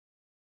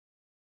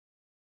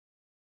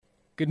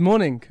Good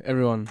morning,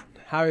 everyone.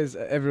 How is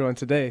everyone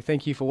today?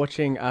 Thank you for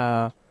watching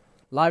our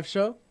live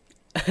show.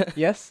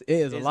 Yes, it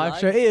is a live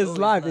show. It is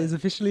live. It is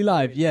officially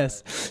live.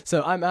 Yes.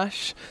 So I'm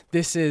Ash.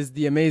 This is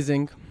the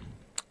amazing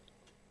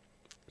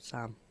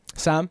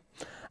Sam.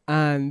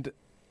 And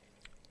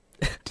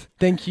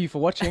thank you for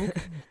watching.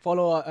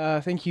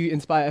 Thank you,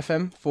 Inspire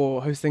FM,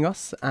 for hosting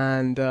us.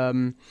 And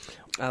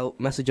our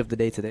message of the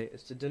day today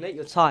is to donate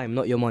your time,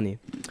 not your money.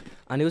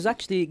 And it was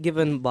actually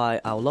given by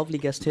our lovely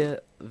guest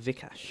here,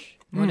 Vikash.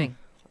 Morning.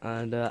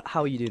 And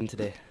how are you doing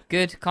today?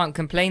 Good. Can't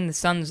complain. The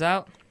sun's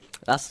out.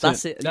 That's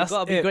it. You've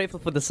got to be grateful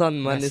for the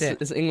sun, man.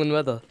 It's England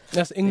weather.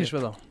 That's English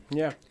weather.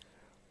 Yeah.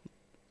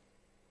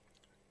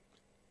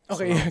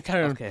 Okay, yeah,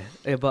 carry on. Okay.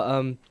 Yeah,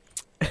 but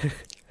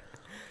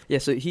yeah,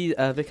 so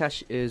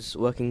Vikash is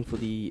working for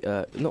the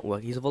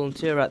he's a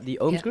volunteer at the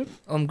OMS group.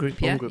 OMS group,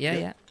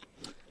 yeah.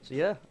 So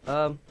yeah,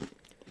 do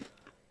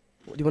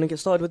you want to get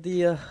started with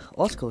the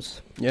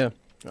articles? Yeah.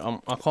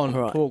 I can't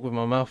talk with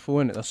my mouth full,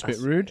 innit? That's a bit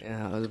rude.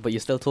 Yeah, but you're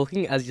still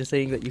talking as you're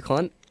saying that you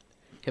can't.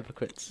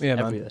 Hypocrites. Yeah,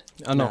 everywhere.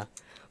 Man. I know.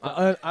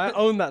 Nah. I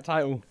own that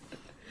title.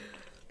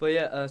 But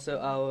yeah, so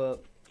our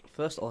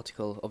first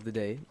article of the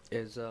day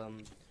is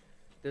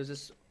there's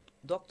this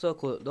doctor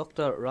called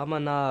Dr.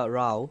 Ramana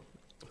Rao,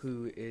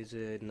 who is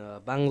in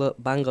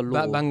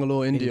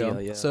Bangalore, India.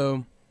 Yeah.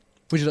 So,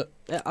 would you?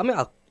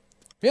 I'll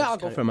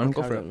go for it, man.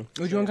 Go for it.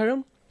 Would you want to carry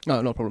on?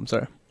 No problem.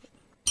 Sorry.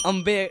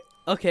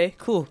 Okay,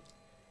 cool.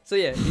 So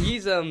yeah,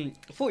 he's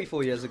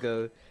 44 years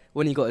ago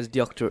when he got his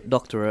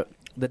doctorate.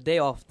 The day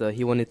after,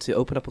 he wanted to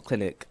open up a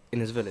clinic in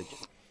his village,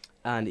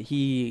 and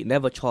he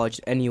never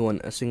charged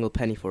anyone a single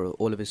penny for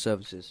all of his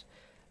services.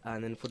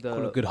 And then for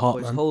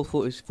his whole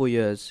 44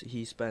 years,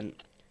 he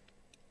spent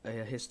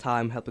his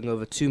time helping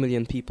over 2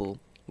 million people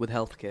with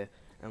healthcare,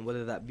 and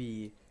whether that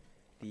be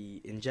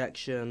the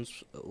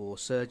injections or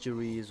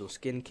surgeries or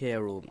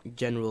skincare or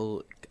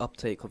general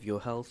uptake of your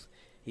health,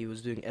 he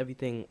was doing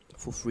everything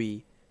for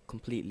free,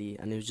 completely,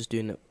 and he was just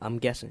doing it, I'm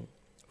guessing,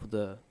 for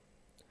the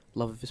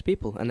love of his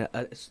people. And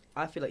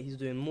I feel like he's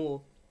doing more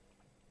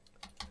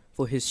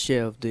for his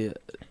share of the,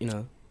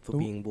 for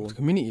being born. The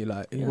community,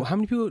 like, how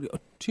many people?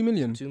 2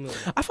 million? 2 million.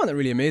 I find that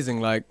really amazing.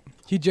 Like,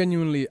 he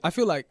genuinely, I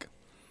feel like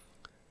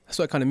that's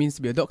what it kind of means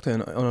to be a doctor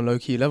on a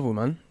low-key level,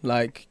 man.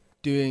 Like,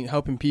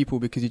 helping people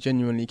because you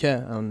genuinely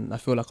care. And I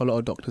feel like a lot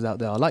of doctors out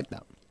there are like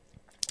that.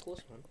 Of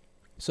course, man.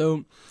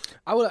 So,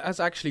 I was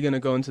actually going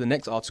to go into the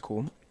next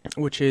article,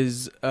 which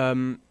is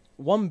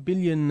 $1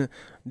 billion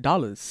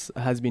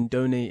has been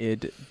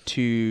donated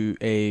to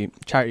a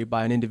charity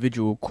by an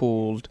individual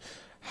called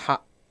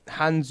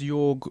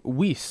Hans-Jörg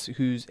Wyss,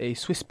 who's a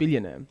Swiss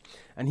billionaire.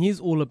 And he's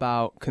all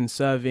about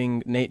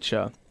conserving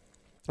nature.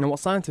 And what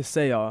scientists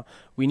say are,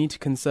 we need to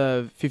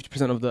conserve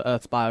 50% of the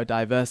Earth's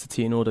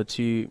biodiversity in order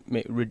to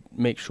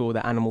make sure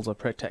that animals are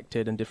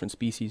protected and different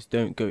species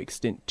don't go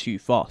extinct too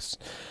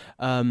fast.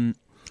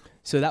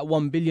 So that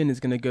 1 billion is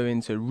going to go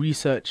into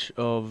research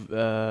of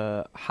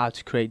how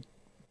to create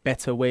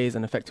better ways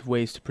and effective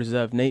ways to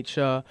preserve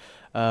nature,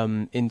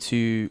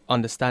 into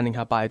understanding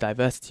how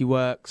biodiversity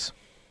works,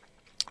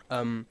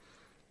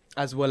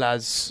 as well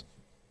as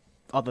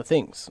other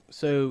things.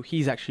 So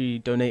he's actually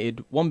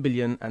donated 1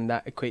 billion, and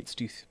that equates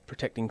to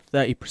protecting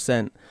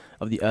 30%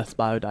 of the Earth's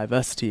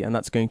biodiversity, and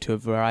that's going to a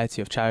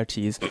variety of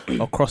charities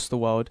across the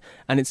world.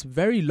 And it's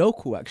very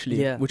local,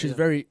 actually, which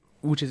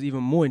is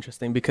even more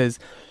interesting because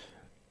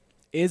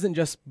you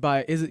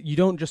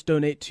don't just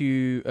donate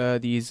to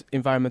these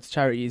environmental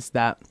charities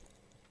that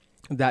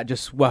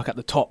just work at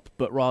the top,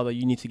 but rather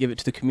you need to give it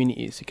to the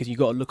communities, because you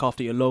got to look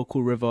after your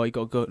local river, you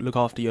got to go look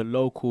after your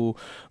local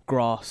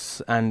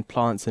grass and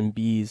plants and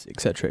bees,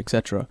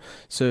 etc.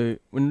 So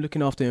when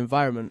looking after the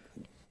environment,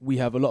 we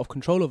have a lot of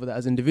control over that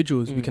as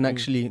individuals. Mm-hmm. We can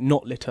actually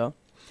not litter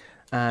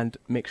and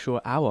make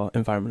sure our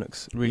environment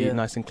looks really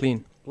nice and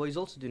clean. What he's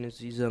also doing is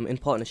he's in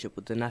partnership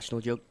with the National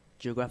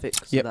Geographic,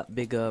 so that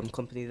big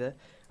company there.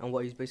 And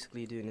what he's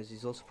basically doing is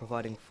he's also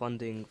providing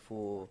funding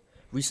for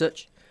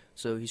research.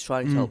 So he's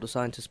trying to help the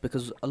scientists,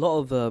 because a lot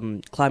of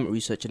climate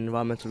research and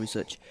environmental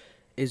research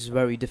is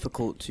very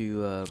difficult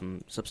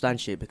to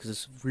substantiate, because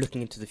it's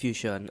looking into the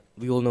future, and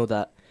we all know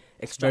that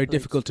it's very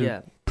difficult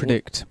to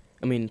predict.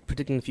 I mean,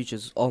 predicting the future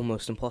is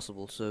almost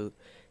impossible. So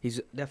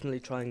he's definitely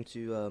trying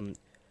to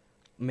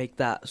make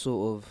that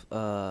sort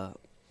of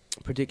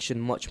prediction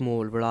much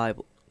more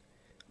reliable.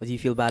 Or do you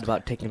feel bad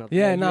about taking up?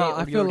 Yeah, no,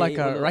 I feel like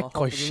a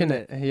rakosh,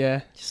 innit? Yeah.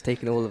 Just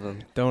taking all of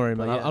them. Don't worry,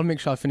 man. I'll make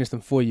sure I finish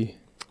them for you.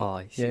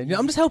 Oh, yeah,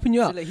 I'm just helping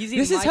you out. So, like,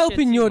 this is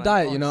helping your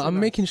diet, I'm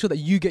making sure that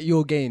you get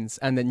your gains,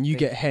 and then you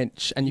get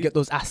hench, and you get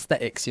those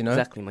aesthetics,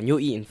 Exactly, man.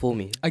 You're eating for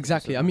me.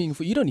 Exactly. I'm eating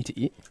for you. You don't need to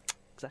eat.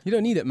 Exactly. You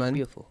don't need it, man.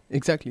 Beautiful.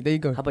 Exactly. There you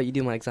go. How about you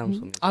do my exams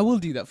for me? I will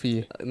do that for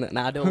you.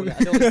 Nah, I don't want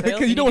to fail.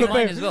 Because you don't want to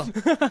fail as well.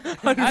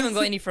 I haven't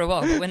got any for a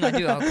while, but when I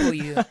do, I'll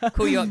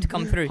call you up to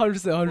come through.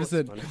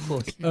 100%. Of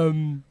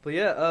course. But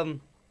yeah,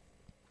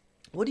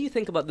 what do you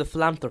think about the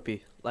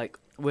philanthropy? Like,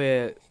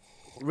 where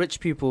rich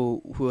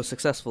people who are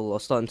successful are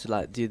starting to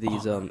like do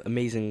these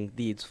amazing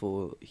deeds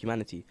for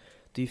humanity.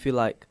 Do you feel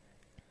like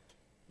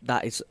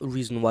that is a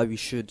reason why we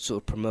should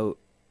sort of promote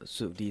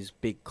sort of these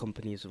big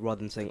companies rather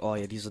than saying, oh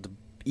yeah, these are the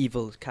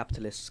evil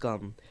capitalist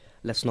scum.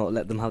 Let's not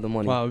let them have the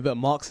money. Wow, a bit of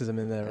Marxism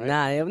in there,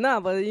 right? Nah,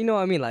 but you know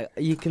what I mean. Like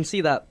you can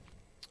see that,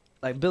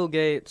 like Bill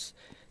Gates,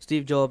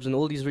 Steve Jobs, and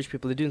all these rich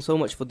people, they're doing so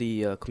much for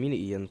the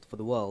community and for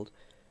the world.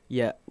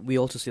 Yet we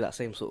also see that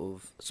same sort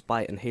of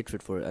spite and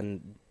hatred for it.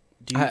 And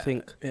do you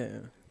think? Yeah.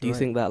 Do you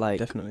think that like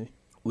definitely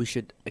we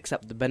should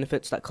accept the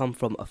benefits that come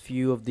from a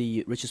few of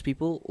the richest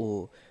people,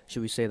 or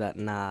should we say that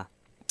nah,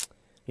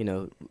 you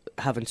know,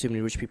 having too many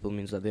rich people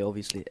means that they're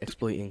obviously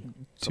exploiting?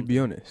 To be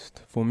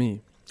honest, for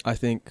me, I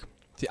think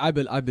I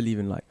believe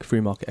in like free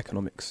market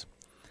economics.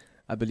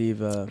 I believe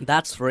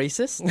That's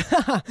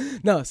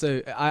racist. no.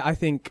 So I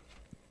think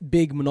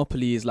big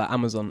monopolies like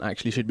Amazon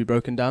actually should be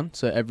broken down,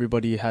 so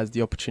everybody has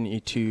the opportunity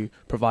to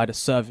provide a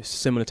service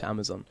similar to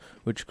Amazon,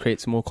 which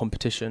creates more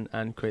competition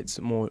and creates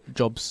more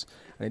jobs,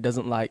 and it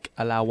doesn't like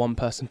allow one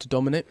person to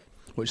dominate,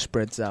 which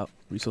spreads out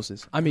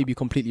resources. I may be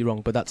completely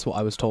wrong, but that's what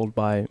I was told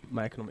by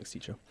my economics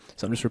teacher,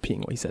 so I'm just repeating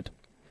what he said.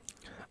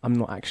 I'm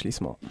not actually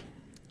smart.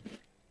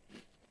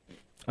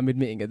 I'm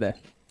admitting it there.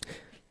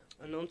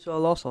 And on to our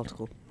last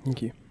article,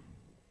 Thank you.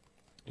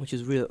 which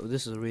is real.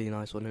 This is a really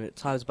nice one, and it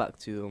ties back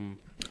to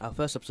our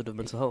first episode of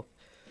mental health,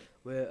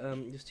 where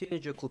this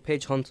teenager called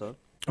Paige Hunter,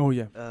 Oh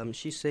yeah.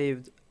 she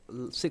saved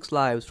 6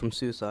 lives from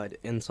suicide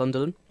in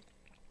Sunderland.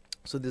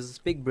 So there's this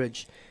big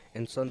bridge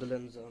in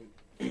Sunderland's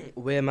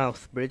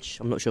Wearmouth Bridge.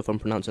 I'm not sure if I'm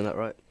pronouncing that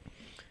right,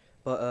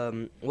 but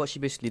what she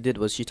basically did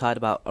was she tied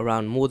about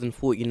around more than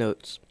 40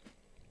 notes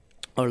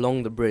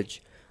along the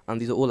bridge,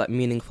 and these are all like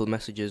meaningful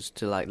messages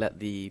to like let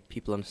the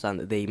people understand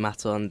that they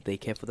matter and they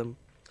care for them.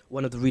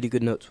 One of the really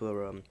good notes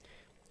were,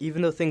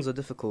 even though things are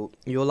difficult,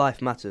 your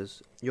life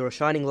matters. You're a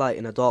shining light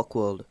in a dark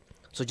world,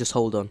 so just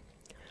hold on.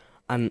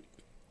 And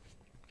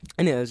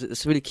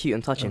it's really cute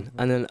and touching.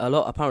 Oh. And then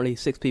apparently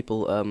 6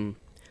 people,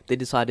 they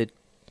decided,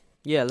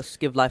 yeah, let's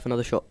give life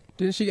another shot.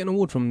 Didn't she get an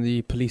award from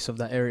the police of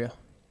that area?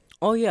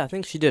 Oh yeah, I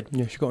think she did.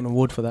 Yeah, she got an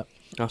award for that.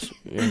 That's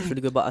it's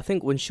really good. But I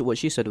think what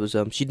she said was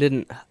she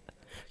did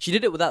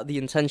it without the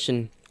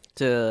intention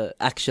to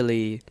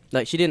actually,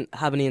 like, she didn't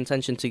have any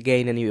intention to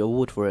gain any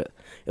award for it.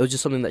 It was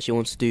just something that she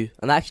wants to do.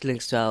 And that actually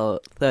links to our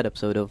 3rd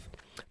episode of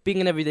being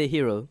an everyday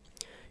hero.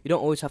 You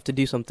don't always have to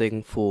do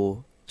something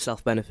for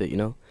self-benefit, you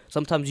know?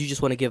 Sometimes you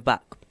just want to give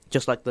back,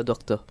 just like the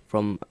doctor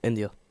from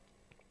India.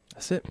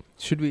 That's it.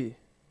 Should we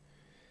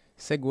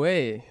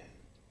segue?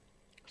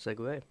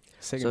 Segue.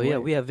 Segue. So yeah,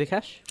 we have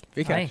Vikash.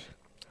 Vikash. Hi.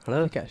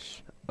 Hello.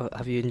 Vikash.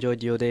 Have you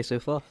enjoyed your day so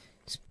far?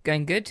 It's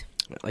going good.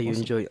 Are you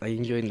Awesome.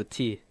 enjoying the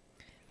tea?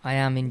 I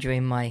am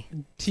enjoying my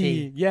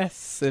Tea.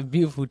 Yes, a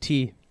beautiful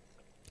tea.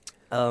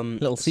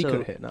 Little secret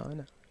so here now, isn't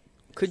it?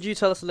 Could you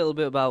tell us a little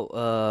bit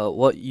about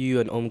what you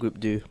and Om Group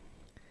do?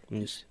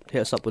 And just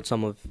hit us up with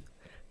some of,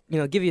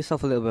 give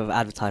yourself a little bit of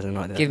advertising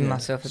right there. giving Yeah.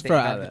 myself a Just bit throw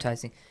of it out there.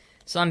 advertising.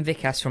 So I'm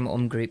Vikas from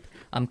Om Group.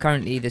 I'm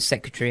currently the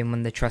secretary and one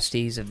of the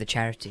trustees of the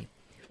charity.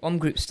 Om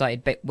Group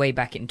started way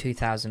back in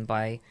 2000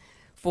 by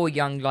 4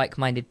 young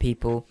like-minded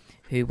people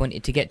who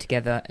wanted to get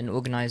together and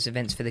organise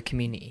events for the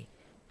community.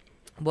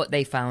 What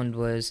they found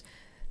was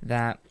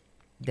that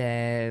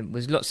there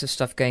was lots of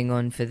stuff going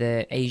on for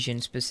the Asian,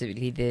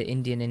 specifically the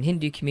Indian and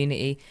Hindu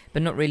community,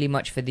 but not really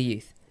much for the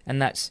youth.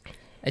 And that's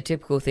a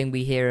typical thing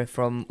we hear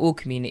from all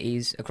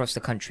communities across the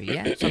country,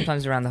 yeah,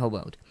 sometimes around the whole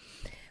world.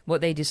 What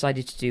they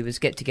decided to do was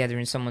get together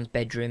in someone's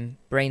bedroom,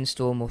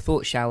 brainstorm or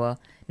thought shower.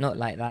 Not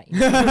like that. You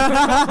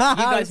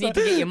guys need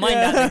to get your mind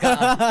out the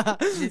gutter.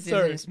 This is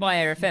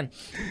Inspire FM.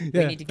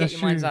 Yeah, You need to get that's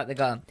your minds true. out the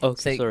gutter. Oh,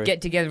 So sorry.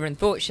 get together in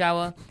thought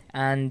shower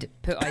and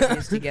put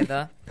ideas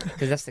together,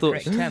 because that's the Thought-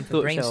 correct term for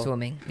thought shower.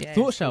 brainstorming. Yeah, Thought it's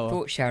called shower?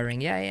 Thought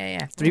showering.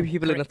 Yeah. 3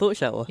 people in a Correct. thought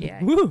shower.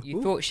 Yeah, Woo.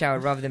 you thought shower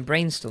rather than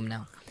brainstorm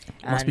now.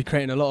 Must be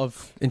creating a lot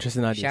of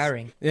interesting ideas.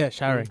 showering. Yeah,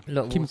 showering. A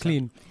lot of Keep 'em water.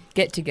 clean.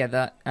 Get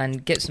together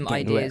and get some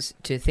Getting ideas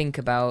to think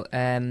about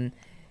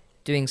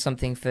doing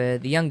something for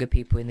the younger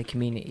people in the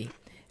community.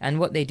 And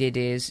what they did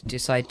is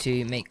decide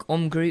to make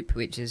Om Group,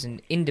 which is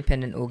an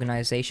independent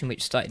organisation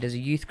which started as a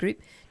youth group,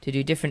 to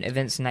do different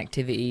events and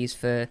activities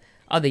for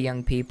other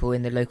young people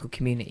in the local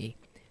community.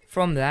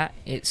 From that,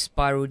 it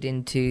spiralled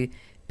into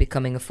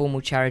becoming a formal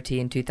charity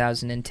in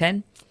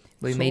 2010.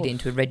 We made it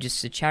into a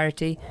registered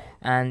charity,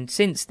 and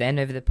since then,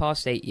 over the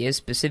past 8 years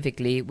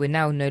specifically, we're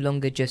now no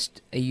longer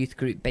just a youth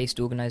group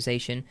based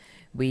organisation.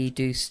 We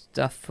do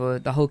stuff for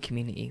the whole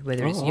community,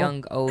 whether it's Oh.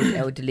 young, old,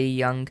 elderly,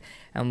 young,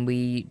 and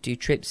we do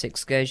trips,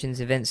 excursions,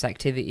 events,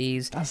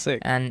 activities, That's sick.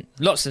 and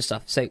lots of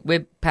stuff. So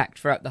we're packed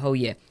throughout the whole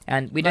year,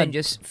 and we don't Man.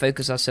 just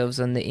focus ourselves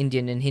on the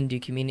Indian and Hindu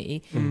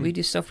community. Mm. We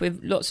do stuff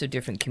with lots of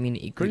different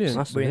community groups. Brilliant.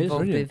 That's We're amazing.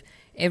 involved Brilliant. with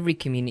every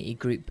community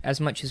group as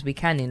much as we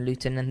can in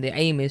Luton, and the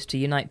aim is to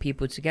unite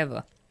people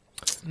together.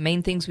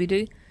 Main things we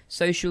do: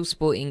 social,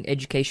 sporting,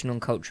 educational,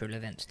 and cultural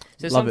events.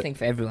 So Love something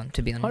for everyone,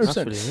 to be honest. 100%. That's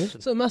really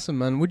amazing. So, Massam,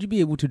 man, would you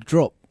be able to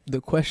drop the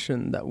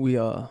question that we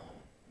are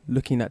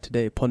looking at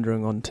today,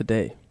 pondering on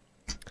today?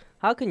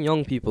 How can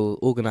young people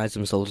organise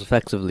themselves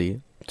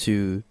effectively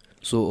to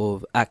sort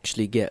of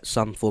actually get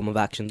some form of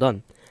action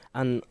done?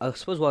 And I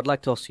suppose what I'd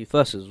like to ask you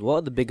first is, what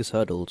are the biggest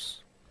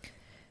hurdles?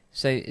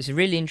 So it's a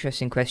really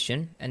interesting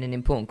question and an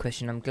important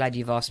question. I'm glad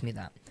you've asked me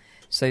that.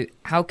 So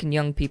how can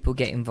young people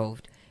get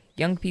involved?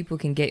 Young people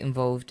can get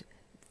involved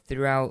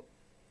throughout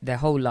their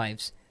whole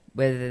lives,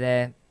 whether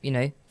they're,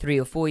 3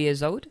 or 4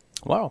 years old,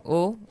 Wow.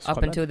 or That's up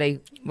quite until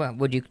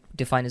what do you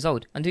define as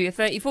old? Until you're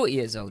 30, 40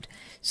 years old.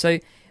 So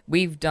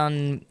we've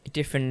done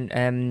different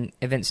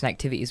events and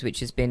activities,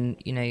 which has been,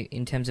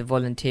 in terms of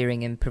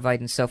volunteering and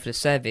providing selfless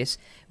service,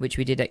 which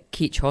we did at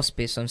Keach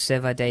Hospice on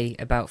Seva Day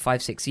about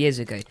 5-6 years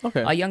ago.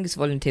 Okay. Our youngest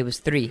volunteer was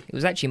 3. It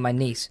was actually my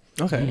niece.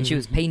 Okay. And she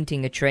was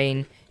painting a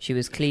train, she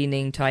was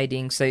cleaning,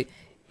 tidying. So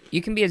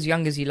you can be as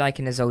young as you like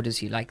and as old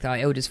as you like. Our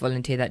eldest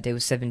volunteer that day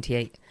was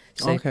 78.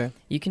 So Okay.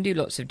 you can do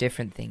lots of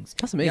different things.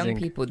 That's amazing. Young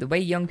people, the way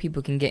young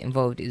people can get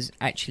involved is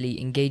actually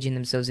engaging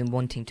themselves in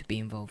wanting to be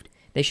involved.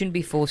 They shouldn't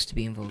be forced to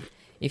be involved.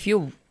 If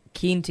you're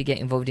keen to get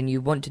involved and you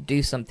want to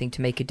do something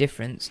to make a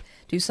difference,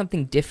 do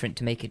something different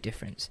to make a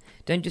difference.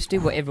 Don't just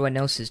do what everyone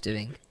else is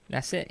doing.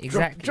 That's it.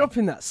 Exactly. Drop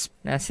in that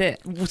That's it.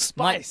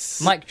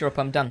 spice. Mic drop.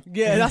 I'm done.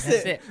 Yeah, that's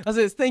That's it. That's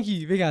it. Thank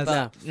you, big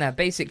ass. Now,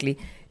 basically,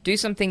 do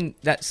something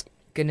that's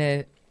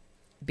gonna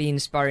be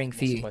inspiring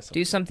for you.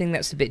 Do something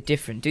that's a bit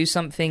different. Do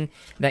something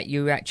that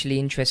you're actually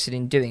interested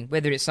in doing,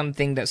 whether it's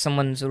something that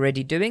someone's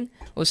already doing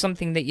or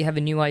something that you have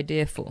a new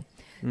idea for.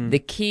 The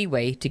key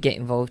way to get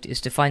involved is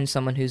to find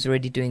someone who's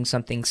already doing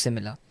something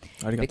similar,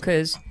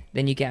 because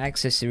then you get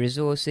access to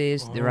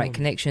resources, the right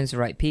connections, the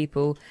right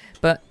people,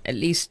 but at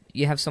least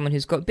you have someone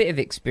who's got a bit of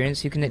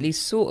experience who can at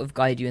least sort of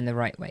guide you in the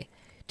right way.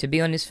 To be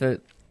honest,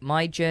 for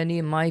my journey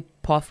and my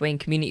pathway in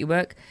community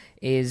work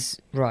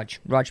is Raj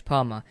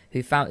Palmer,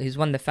 who's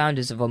one of the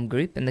founders of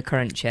Group and the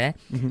current chair.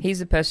 He's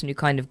the person who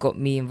kind of got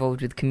me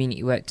involved with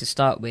community work to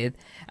start with,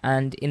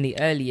 and in the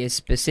early years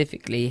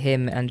specifically,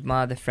 him and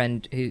my other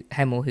friend,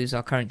 Hemel, who's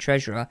our current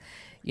treasurer,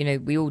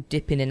 we all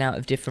dip in and out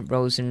of different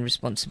roles and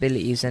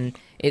responsibilities, and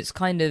it's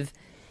kind of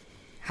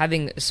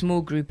having a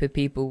small group of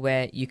people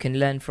where you can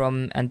learn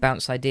from and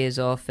bounce ideas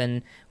off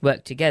and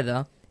work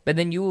together, but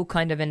then you all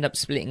kind of end up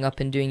splitting up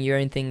and doing your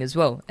own thing as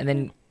well, and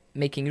then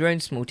making your own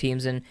small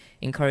teams and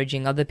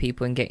encouraging other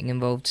people and getting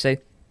involved. So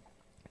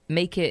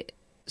make it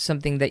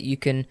something that you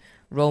can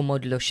role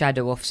model or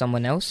shadow off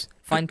someone else.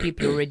 Find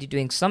people who are already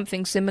doing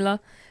something similar,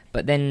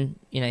 but then,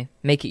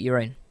 make it your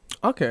own.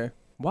 Okay.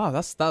 Wow,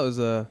 that was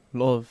a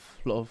lot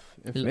of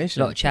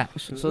information. A lot of chat.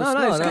 So It's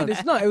good.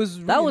 It's not. It was.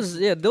 that really was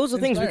those are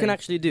things we can inspiring.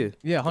 actually do.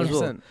 Yeah,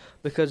 100%.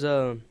 Because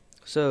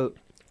so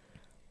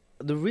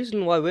the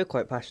reason why we're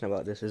quite passionate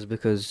about this is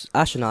because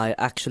Ash and I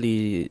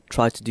actually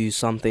tried to do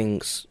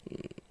something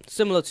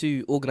similar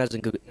to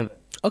organizing an event.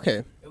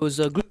 Okay. It was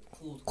a group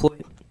called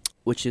COI,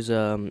 which is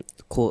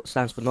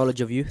stands for Knowledge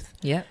of Youth,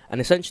 Yeah.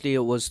 and essentially it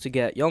was to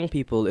get young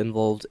people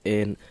involved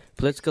in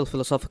political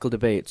philosophical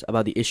debates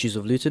about the issues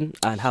of Luton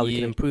and how we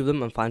can improve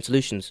them and find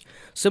solutions.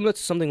 Similar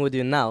to something we're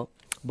doing now,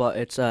 but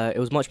it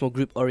was much more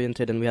group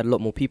oriented and we had a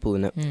lot more people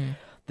in it.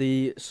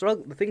 The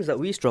things that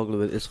we struggle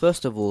with is,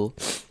 first of all,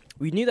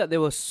 we knew that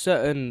there were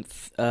certain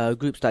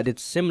groups that did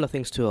similar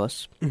things to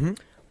us,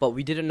 but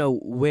we didn't know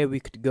where we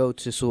could go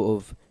to sort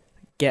of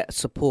get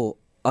support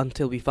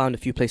until we found a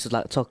few places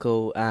like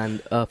Toko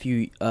and a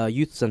few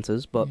youth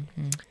centres. But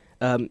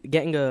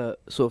getting a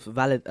sort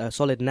of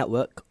solid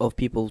network of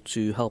people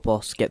to help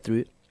us get through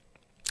it.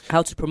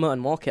 How to promote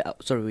and market?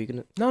 Sorry, were you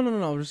gonna? No.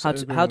 I was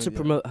just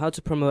How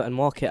to promote and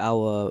market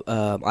our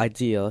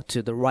idea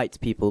to the right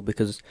people,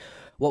 because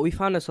what we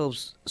found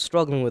ourselves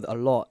struggling with a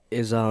lot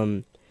is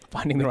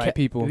finding the right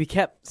people. We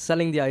kept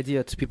selling the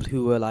idea to people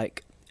who were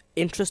like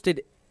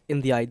interested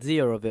in the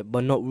idea of it,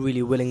 but not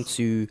really willing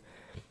to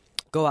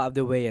go out of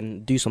their way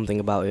and do something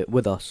about it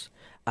with us.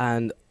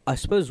 And I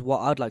suppose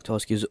what I'd like to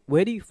ask you is,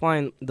 where do you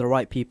find the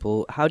right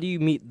people? How do you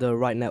meet the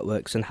right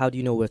networks? And how do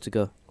you know where to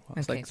go?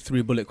 It's Okay. like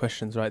 3 bullet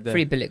questions right there.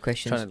 3 bullet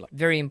questions. Trying to, like,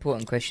 Very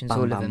important questions, Bam,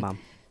 all bam, of them. bam.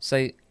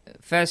 So,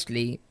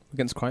 firstly,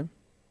 Against crime.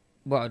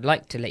 what I'd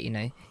like to let you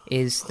know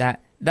is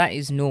that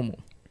is normal.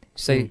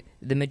 So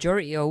the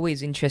majority are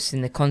always interested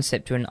in the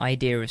concept or an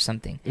idea of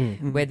something,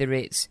 whether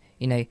it's,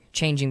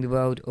 changing the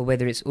world or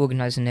whether it's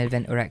organising an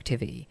event or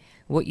activity.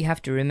 What you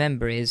have to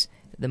remember is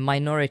the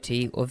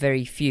minority or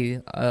very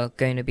few are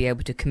going to be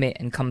able to commit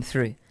and come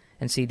through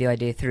and see the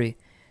idea through.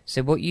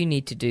 So what you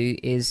need to do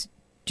is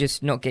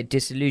just not get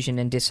disillusioned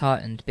and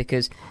disheartened,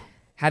 because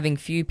having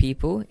few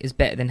people is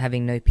better than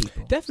having no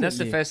people. Definitely. So that's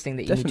the first thing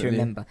that you need to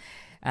remember.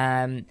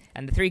 And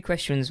the 3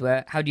 questions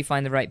were, how do you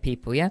find the right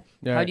people? Yeah.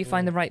 How do you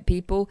find the right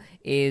people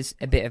is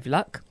a bit of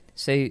luck.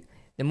 So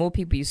the more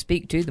people you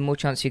speak to, the more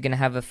chance you're going to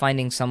have of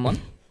finding someone.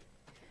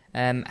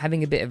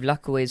 Having a bit of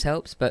luck always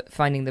helps, but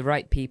finding the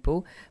right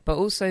people, but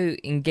also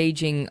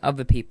engaging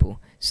other people.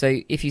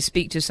 So if you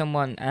speak to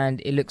someone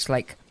and it looks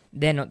like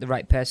they're not the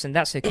right person,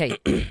 that's okay,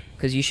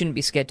 because you shouldn't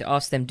be scared to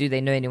ask them, do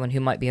they know anyone who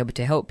might be able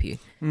to help you?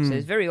 So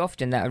it's very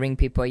often that I ring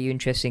people, are you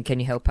interested, can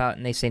you help out?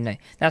 And they say no.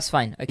 That's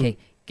fine. Okay,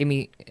 give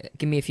me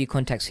a few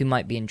contacts who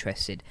might be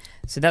interested.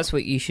 So that's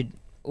what you should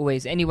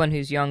always, anyone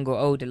who's young or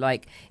older,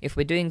 like if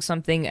we're doing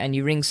something and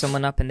you ring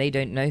someone up and they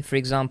don't know, for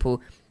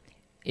example,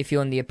 if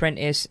you're on The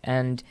Apprentice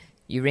and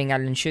you ring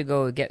Alan Sugar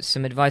or get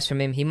some advice from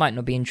him, he might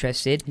not be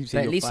interested. You say But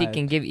at you're least fired.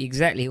 he can give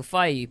he'll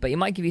fire you. But he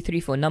might give you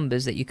 3-4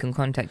 numbers that you can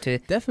contact to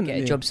Definitely.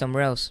 get a job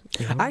somewhere else.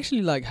 I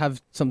actually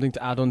have something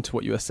to add on to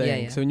what you were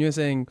saying. Yeah. So when you were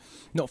saying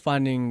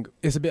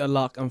it's a bit of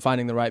luck and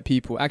finding the right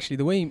people. Actually,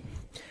 the way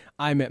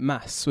I met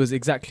Mass was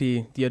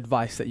exactly the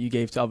advice that you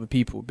gave to other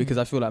people, because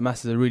I feel like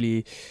Mass is a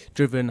really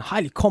driven,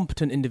 highly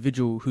competent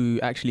individual who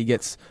actually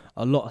gets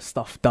a lot of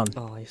stuff done.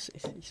 Oh, you're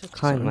so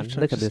kind, man.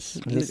 Look at this.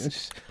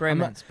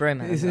 Bromance.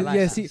 Is I it- like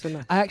yeah, that. see, So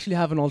nice. I actually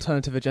have an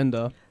alternative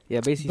agenda.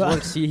 Yeah, basically,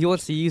 But- he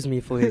wants to use me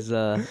for his.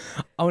 I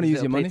want to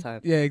use Little your money.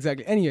 playtime. Yeah,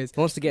 exactly. Anyways, He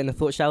wants to get in the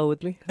thought shower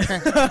with me.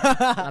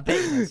 I bet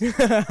he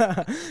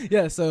does.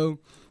 yeah, so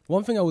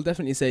one thing I will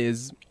definitely say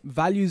is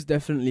values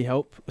definitely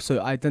help.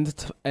 So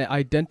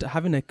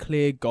having a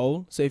clear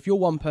goal. So if you're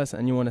one person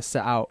and you want to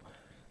set out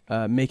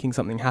making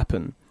something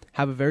happen,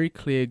 have a very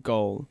clear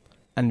goal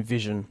and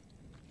vision,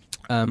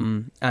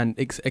 and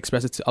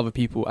express it to other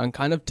people, and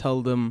kind of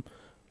tell them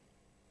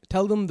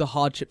the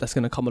hardship that's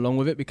going to come along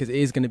with it, because it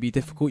is going to be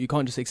difficult. You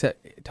can't just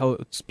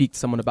speak to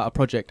someone about a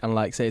project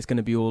and say it's going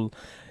to be all,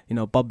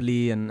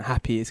 bubbly and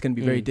happy. It's going to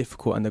be very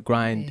difficult, and the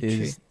grind Yeah,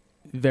 is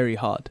very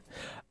hard.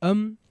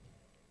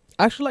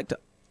 I actually like to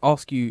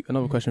ask you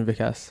another question,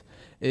 Vikas.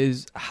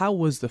 Is how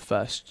was the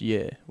first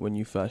year when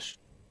you first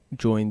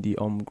joined the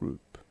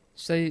group?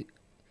 So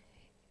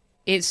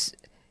it's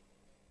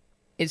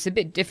a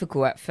bit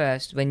difficult at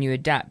first when you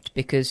adapt,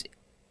 because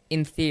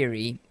in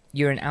theory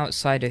you're an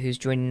outsider who's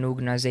joined an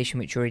organisation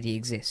which already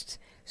exists.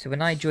 So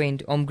when I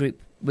joined,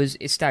 Group was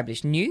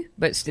established, new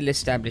but still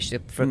established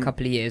for a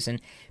couple of years,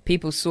 and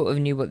people sort of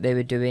knew what they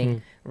were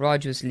doing.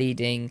 Raj was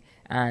leading,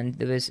 and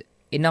there was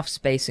enough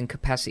space and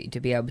capacity to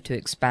be able to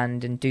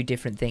expand and do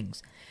different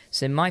things.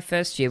 So my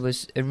first year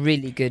was a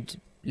really good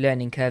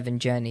learning curve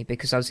and journey,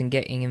 because I was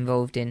getting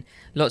involved in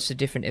lots of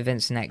different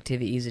events and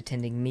activities,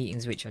 attending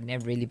meetings which I'd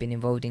never really been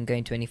involved in,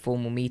 going to any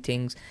formal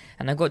meetings,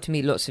 and I got to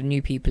meet lots of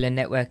new people and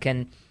network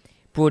and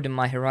broaden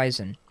my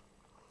horizon.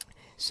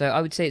 So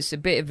I would say it's a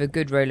bit of a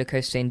good roller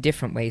coaster in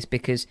different ways,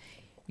 because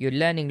you're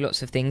learning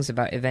lots of things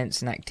about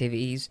events and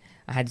activities.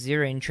 I had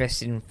zero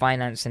interest in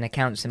finance and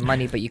accounts and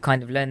money, but you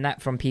kind of learn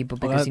that from people,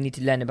 because you need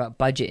to learn about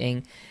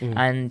budgeting.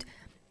 And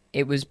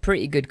it was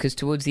pretty good, because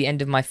towards the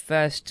end of my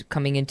first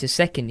coming into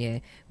second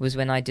year was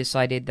when I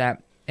decided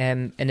that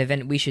an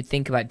event we should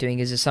think about doing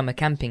is a summer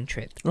camping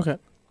trip. Okay.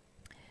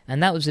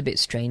 And that was a bit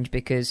strange,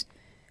 because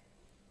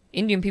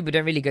Indian people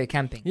don't really go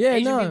camping. Yeah,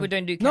 Asian no. people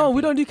don't do camping. No,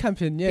 we don't do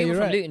camping. Yeah, People you're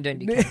from right. Luton don't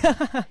do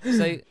camping.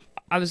 So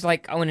I was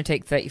like, I want to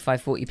take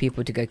 35, 40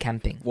 people to go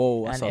camping.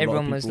 Whoa, that's And a lot of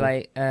everyone was people.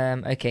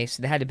 like, okay.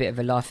 So they had a bit of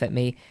a laugh at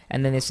me.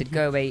 And then they said,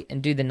 go away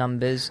and do the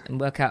numbers and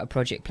work out a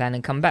project plan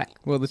and come back.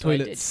 Well, the So I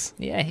did. toilets.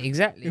 Yeah,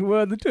 exactly. Where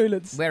are the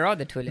toilets? Where are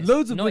the toilets?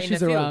 Loads of Not in bushes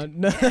the field.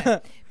 around. Yeah.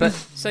 But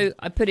so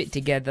I put it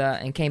together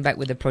and came back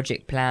with a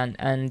project plan,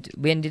 and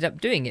we ended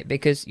up doing it,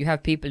 because you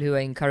have people who are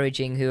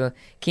encouraging, who are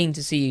keen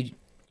to see you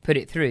put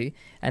it through,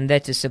 and there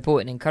to support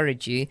and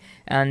encourage you.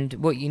 And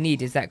what you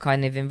need is that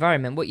kind of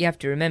environment. What you have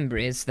to remember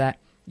is that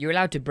you're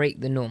allowed to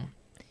break the norm.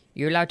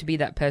 You're allowed to be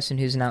that person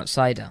who's an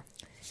outsider.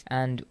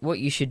 And what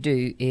you should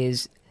do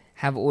is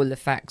have all the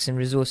facts and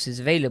resources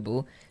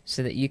available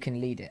so that you can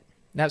lead it.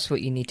 That's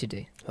what you need to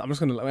do. I'm just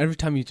gonna every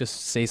time you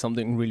just say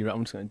something really right,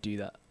 I'm just gonna do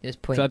that. Just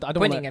So I don't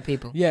pointing wanna- at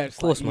people. Yeah, Of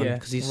course, man. Yeah.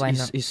 Because he's, Why he's,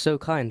 not? he's so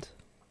kind.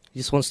 He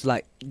just wants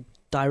to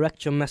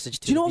direct your message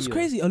to Do you know the what's viewer.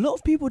 crazy? A lot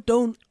of people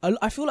don't.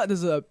 I feel like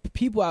there's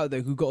people out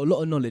there who got a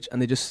lot of knowledge,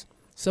 and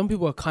some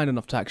people are kind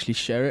enough to actually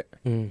share it.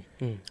 And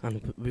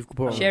we've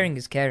brought Sharing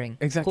is caring.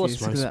 Of Exactly.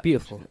 course, man. It's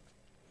beautiful.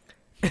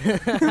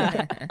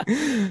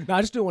 No,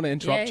 I just didn't want to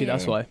interrupt you.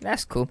 That's why.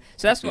 That's cool.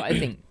 So that's what I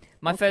think.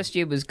 My first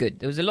year was good.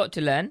 There was a lot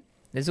to learn.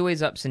 There's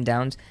always ups and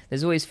downs.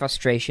 There's always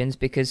frustrations,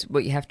 because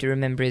what you have to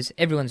remember is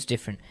everyone's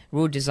different.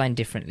 We're all designed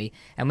differently.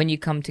 And when you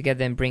come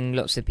together and bring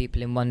lots of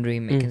people in one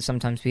room, it can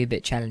sometimes be a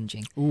bit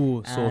challenging.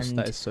 Ooh, Source. And-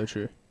 That is so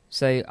true.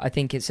 So I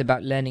think it's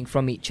about learning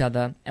from each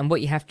other. And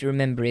what you have to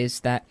remember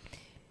is that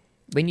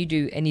when you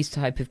do any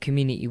type of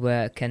community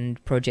work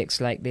and projects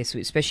like this,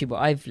 especially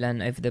what I've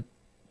learned over the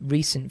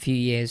recent few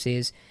years,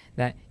 is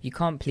that you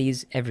can't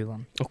please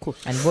everyone. Of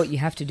course. And what you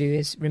have to do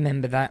is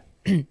remember that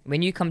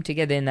when you come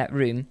together in that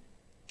room,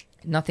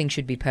 nothing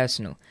should be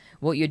personal.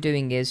 What you're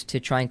doing is to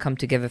try and come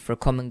together for a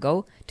common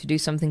goal, to do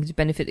something to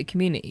benefit the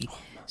community.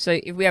 So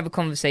if we have a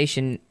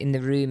conversation in the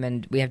room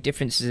and we have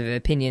differences of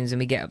opinions and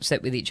we get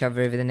upset with each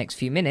other over the next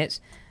few minutes,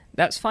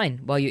 that's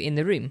fine while you're in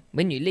the room.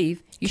 When you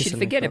leave, you Kiss should and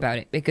make forget up. about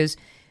it, because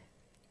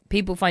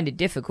people find it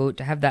difficult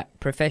to have that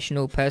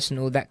professional,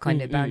 personal, that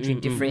kind of boundary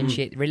and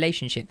differentiate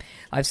relationship.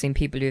 I've seen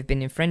people who have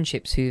been in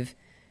friendships who've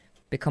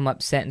become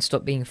upset and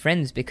stop being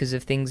friends because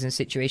of things and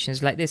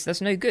situations like this. That's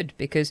no good,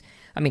 because,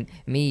 I mean,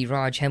 me,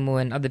 Raj, Hemel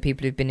and other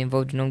people who've been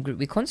involved in group,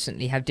 we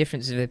constantly have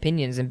differences of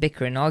opinions and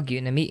bicker and argue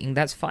in a meeting.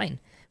 That's fine.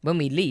 When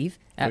we leave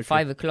at Very true.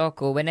 5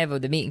 o'clock or whenever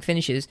the meeting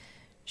finishes,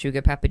 Should we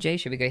go Papa J?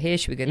 Should we go here?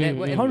 Should we go there?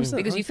 Whatever. 100%,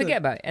 Because you 100%. forget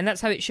about it, and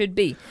that's how it should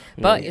be.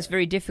 But it's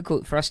very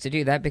difficult for us to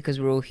do that because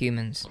we're all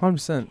humans.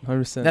 100%,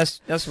 100%.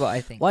 That's what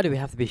I think. Why do we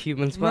have to be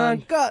humans, Man,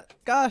 man? God,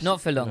 gosh.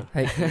 Not for long.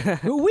 Hopefully.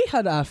 Well, we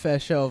had our fair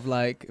share of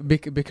like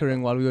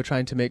bickering while we were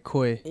trying to make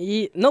koi.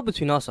 Not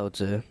between us, I would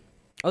say.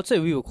 I would say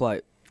we were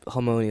quite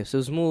harmonious. It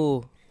was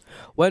more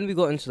when we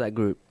got into that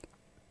group,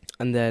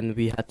 and then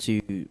we had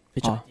to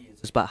pitch ideas.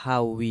 It's about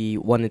how we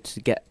wanted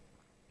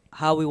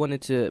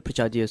to pitch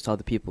ideas to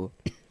other people,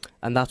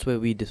 and that's where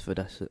we differed.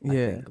 I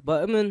think.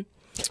 But I mean,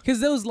 Because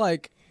there was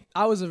like,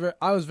 I was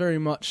very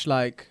much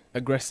like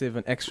aggressive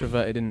and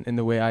extroverted in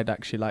the way I'd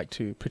actually like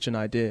to pitch an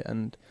idea,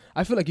 and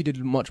I feel like you did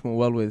much more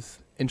well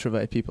with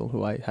introverted people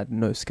who I had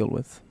no skill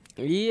with.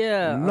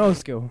 yeah, No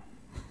skill.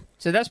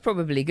 So that's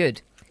probably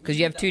good because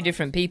you have two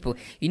different people.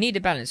 You need a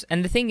balance.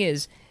 And the thing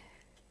is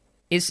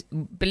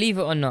believe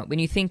it or not, when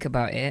you think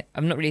about it,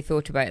 I've not really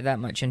thought about it that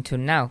much until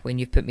now when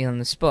you've put me on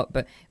the spot.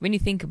 But when you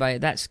think about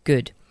it, that's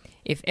good.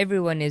 If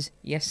everyone is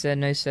yes sir,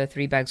 no sir,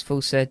 3 bags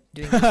full sir,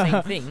 doing the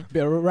same thing,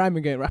 Bit of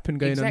rapping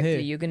going on here.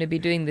 you're going to be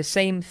doing the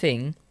same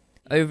thing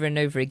over and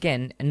over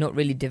again and not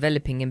really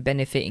developing and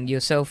benefiting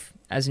yourself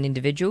as an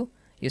individual,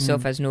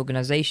 yourself as an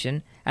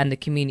organisation, and the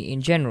community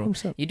in general.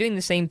 100%. You're doing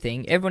the same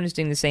thing, everyone is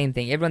doing the same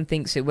thing, everyone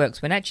thinks it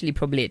works, when actually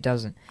probably it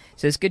doesn't.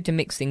 So it's good to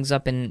mix things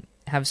up and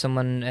have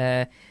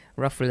someone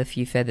ruffle a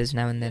few feathers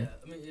now and then.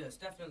 It's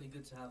definitely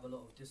good to have a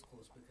lot of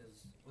discourse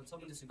because when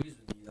someone disagrees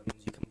with you, that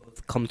means you can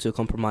both come to a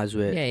compromise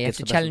where Yeah, you have gets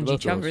to the best of challenge both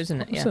each other, worlds.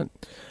 isn't it? Yeah.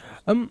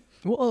 100%.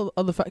 What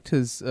other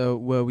factors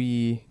were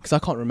we... Because I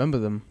can't remember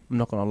them, I'm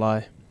not going to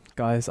lie.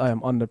 Guys, I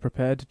am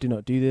underprepared. Do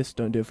not do this.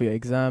 Don't do it for your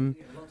exam.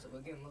 Lots of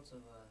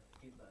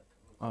feedback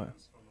Oh.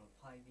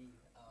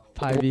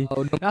 from Pivy.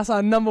 Oh, no, That's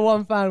our number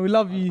one fan. We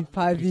love you,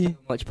 Pivy. so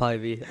much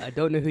Pivy. I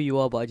don't know who you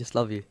are, but I just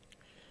love you.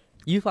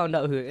 You found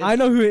out who it is. I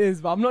know who it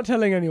is, but I'm not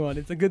telling anyone.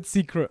 It's a good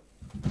secret.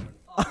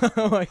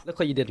 Oh my- Look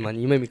what you did, man.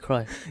 You made me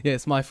cry. Yeah,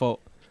 it's my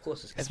fault. Of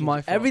course, It's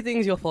my fault.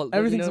 Everything's your fault.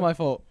 Everything's my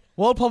fault.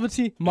 World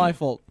poverty, my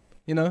fault.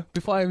 You know,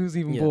 before I was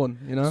even Yeah. born,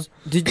 you know?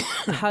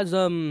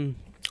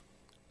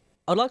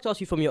 I'd like to ask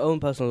you from your own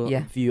personal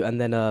Yeah. view,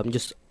 and then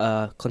just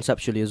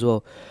conceptually as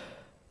well.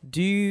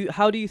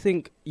 How do you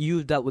think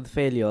you've dealt with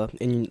failure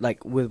in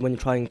when you're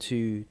trying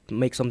to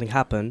make something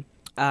happen?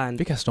 And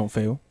Vikas don't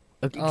fail.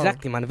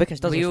 exactly, man. Vikesh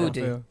doesn't. We all fail.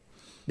 do. Fail.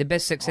 The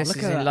best successes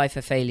look at in that. life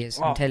are failures,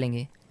 I'm telling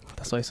you.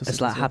 That's why it's so It's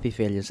like happy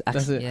failures,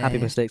 That's it. Yeah, happy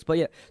yeah. mistakes. But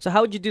yeah, so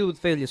how would you deal with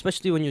failure,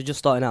 especially when you're just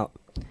starting out?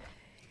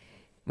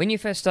 When you're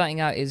first starting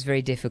out, it's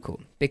very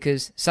difficult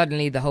because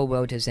suddenly the whole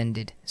world has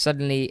ended.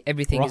 Suddenly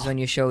everything is Rah. on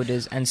your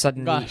shoulders, and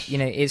suddenly Gosh.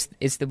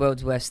 it's the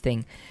world's worst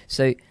thing.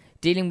 So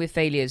dealing with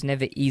failure is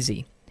never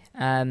easy.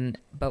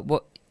 But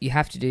what you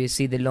have to do is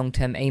see the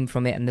long-term aim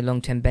from it and the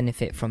long-term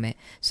benefit from it.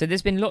 So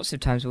there's been lots of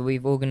times where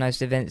we've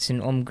organised events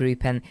in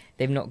Group and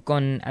they've not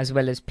gone as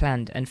well as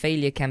planned. And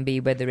failure can be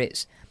whether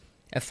it's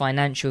a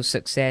financial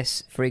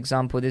success, for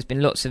example. There's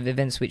been lots of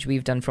events which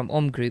we've done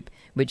from Group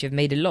which have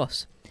made a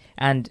loss.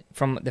 And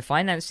from the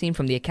finance team,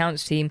 from the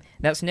accounts team,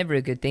 that's never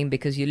a good thing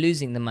because you're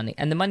losing the money.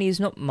 And the money is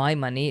not my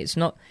money, it's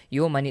not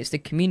your money, it's the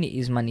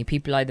community's money.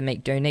 People either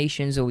make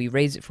donations or we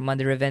raise it from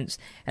other events,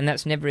 and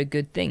that's never a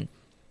good thing,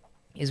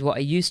 is what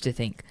I used to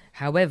think.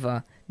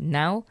 However,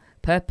 now,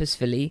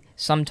 purposefully,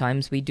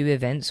 sometimes we do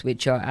events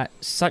which are at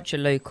such a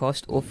low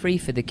cost or free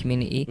for the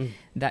community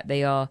that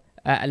they are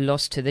at a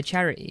loss to the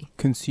charity.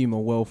 Consumer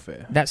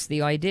welfare. That's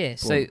the idea.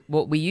 So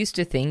what we used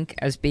to think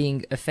as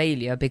being a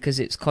failure because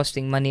it's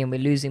costing money and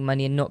we're losing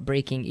money and not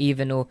breaking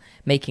even or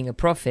making a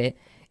profit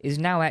is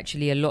now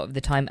actually a lot of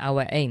the time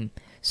our aim.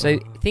 So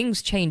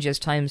things change as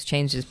times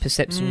change, as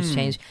perceptions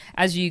change,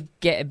 as you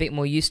get a bit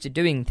more used to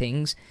doing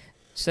things.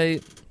 So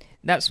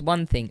that's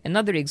one thing.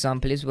 Another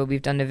example is where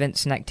we've done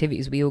events and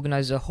activities. We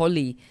organise a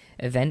Holi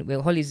event.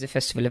 Well, Holi is the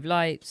festival of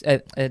lights,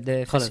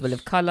 the festival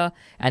of colour,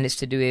 and it's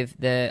to do with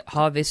the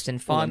harvest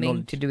and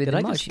farming, to do with Did the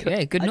I march. just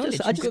Yeah, good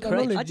knowledge. I just Good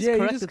knowledge. corrected Yeah,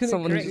 you just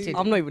someone. corrected.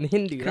 I'm not even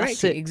Hindu. That's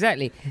Correct, it.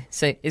 exactly.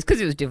 So it's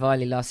because it was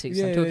Diwali last week,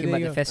 so I'm Yeah, talking there about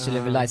you the go. Festival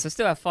of Lights. I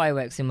still have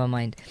fireworks in my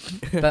mind.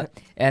 But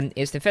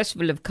it's the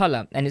Festival of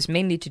Colour, and it's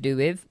mainly to do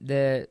with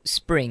the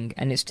spring,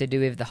 and it's to do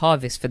with the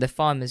harvest for the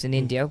farmers in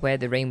India, where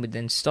the rain would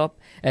then start,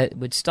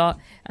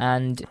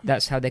 and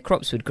that's how their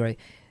crops would grow.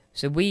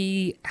 So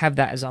we have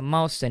that as our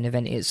milestone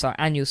event. It's our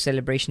annual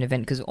celebration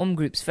event because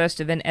Group's first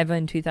event ever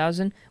in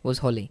 2000 was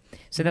Holi.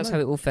 So that's how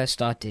it all first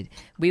started.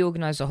 We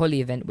organised a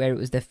Holi event where it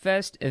was the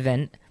first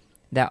event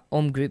that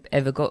Group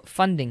ever got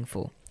funding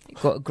for,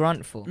 got a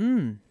grant for.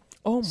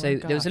 Oh my So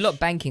there was a lot of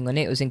banking on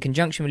it. It was in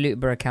conjunction with Luton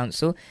Borough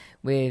Council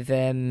with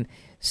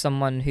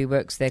someone who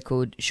works there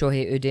called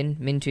Shohei Udin.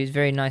 Mintu's a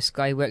very nice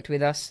guy, worked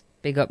with us.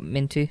 Big up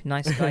Mintu,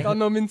 nice guy. Oh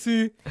no,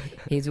 Mintu.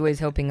 He's always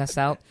helping us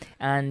out.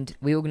 And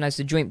we organised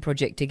a joint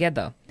project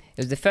together. It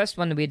was the first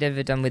one that we'd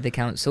ever done with the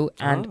council.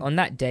 And on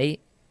that day,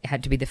 it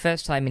had to be the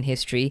first time in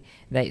history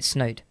that it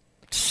snowed.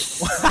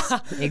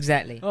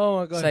 Exactly. Oh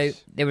my gosh. So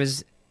there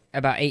was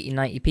about 80,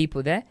 90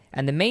 people there.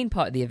 And the main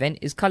part of the event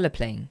is colour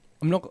playing.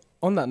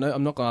 On that note,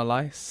 I'm not gonna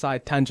lie.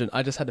 Side tangent.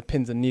 I just had a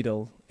pins and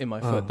needle in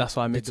my foot. That's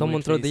why I made. Did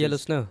someone throw the yellow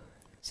snow?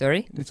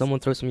 Sorry? Did someone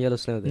throw some yellow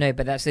snow there? No,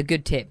 but that's a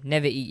good tip.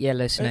 Never eat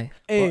yellow snow.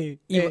 Hey,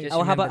 Even, just how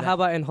remember about that. how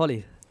about in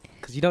Holly?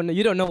 Because you don't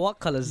know what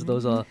colours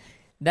those are.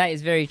 That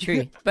is very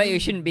true. But it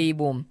shouldn't be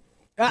warm.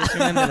 Just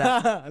remember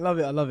that. I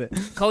love it.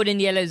 Cold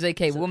and yellow is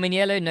okay. Warm and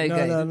yellow, no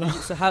go. No.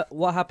 So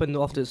what happened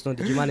after the snow?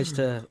 Did you manage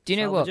to? Do you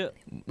know salvage what?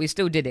 it? We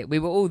still did it. We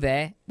were all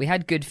there. We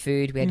had good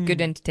food. We had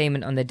good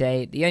entertainment on the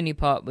day. The only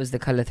part was the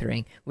colour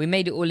throwing. We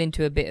made it all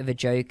into a bit of a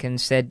joke and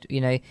said, you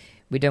know,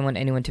 we don't want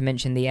anyone to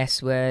mention the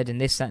S word and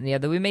this, that and the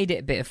other. We made it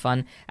a bit of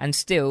fun. And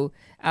still,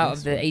 out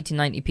of the 80,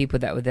 90 people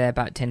that were there,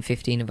 about 10,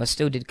 15 of us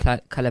still did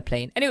colour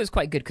playing. And it was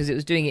quite good because it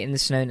was doing it in the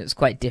snow and it was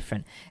quite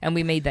different. And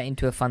we made that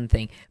into a fun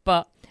thing.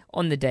 But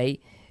on the day,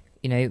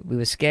 you know, we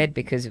were scared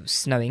because it was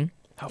snowing.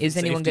 Is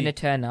anyone going to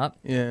turn up?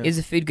 Yeah. Is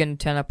the food going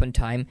to turn up on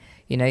time?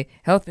 You know,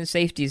 health and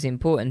safety is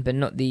important, but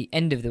not the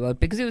end of the world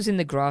because it was in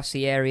the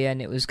grassy area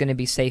and it was going to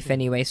be safe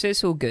anyway. So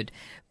it's all good.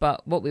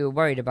 But what we were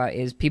worried about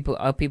is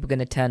are people going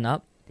to turn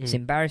up? It's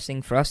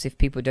embarrassing for us if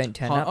people don't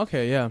turn up.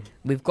 Okay, yeah.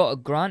 We've got a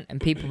grant and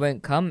people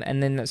won't come,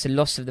 and then that's a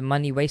loss of the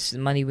money, waste of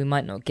the money. We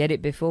might not get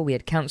it before. We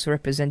had council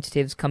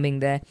representatives coming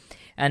there,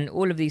 and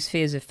all of these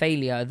fears of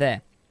failure are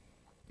there.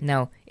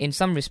 Now, in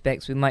some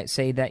respects, we might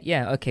say that,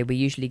 yeah, okay, we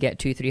usually get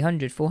 200,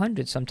 300,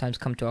 400 sometimes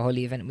come to a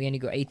Holly event. We only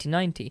got 80,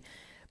 90.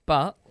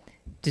 But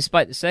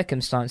despite the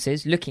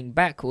circumstances, looking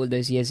back all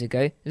those years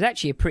ago, it was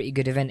actually a pretty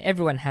good event.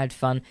 Everyone had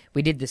fun.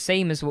 We did the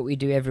same as what we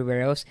do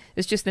everywhere else.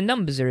 It's just the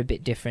numbers are a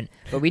bit different.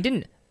 But we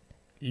didn't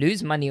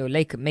lose money or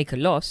make a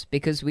loss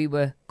because we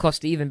were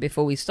cost even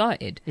before we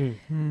started.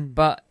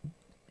 But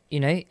you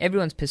know,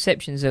 everyone's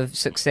perceptions of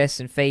success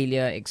and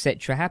failure,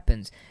 etc.,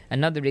 happens.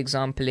 Another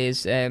example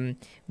is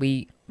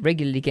we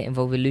regularly get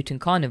involved with Luton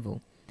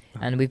Carnival,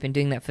 and we've been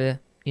doing that for,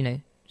 you know,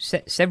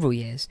 several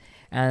years.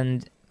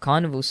 And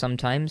Carnival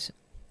sometimes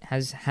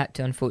has had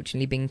to,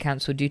 unfortunately, been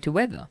cancelled due to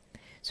weather.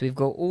 So we've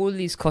got all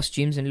these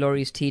costumes and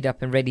lorries teed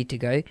up and ready to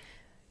go,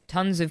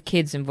 tons of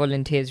kids and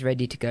volunteers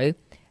ready to go,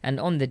 and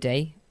on the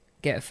day,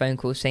 get a phone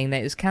call saying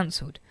that it's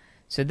cancelled.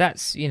 So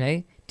that's, you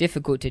know,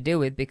 difficult to deal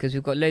with because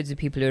we've got loads of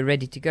people who are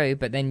ready to go,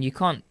 but then you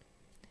can't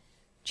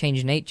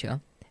change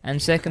nature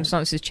and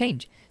circumstances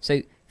change.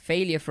 So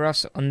failure for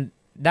us on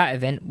that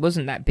event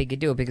wasn't that big a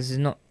deal because it's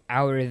not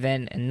our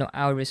event and not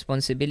our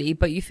responsibility,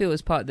 but you feel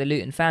as part of the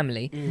Luton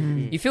family.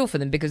 You feel for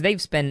them because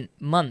they've spent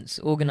months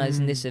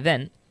organising this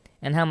event,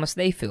 and how must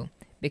they feel?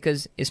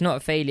 Because it's not a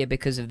failure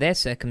because of their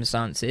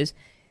circumstances.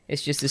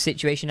 It's just the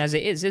situation as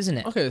it is, isn't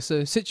it? Okay,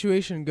 so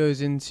situation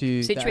goes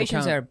into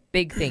situations are a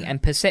big thing,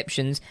 and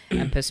perceptions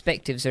and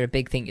perspectives are a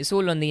big thing. It's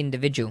all on the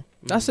individual.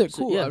 That's it.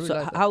 Cool. I really So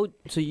like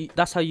that.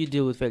 that's how you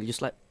deal with failure.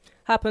 Just like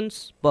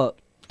happens, but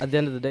at the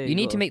end of the day, You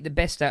need to make the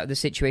best out of the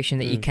situation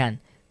that you can.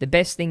 The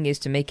best thing is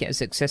to make it as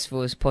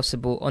successful as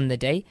possible on the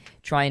day.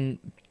 Try and,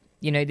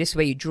 you know, this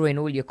way you draw in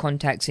all your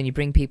contacts and you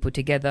bring people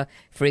together.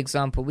 For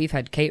example, we've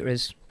had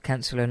caterers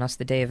cancel on us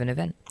the day of an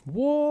event.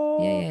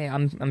 What? Yeah.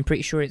 I'm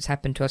pretty sure it's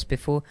happened to us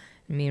before.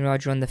 Me and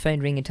Roger on the phone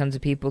ringing tons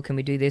of people. Can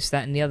we do this,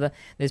 that, and the other?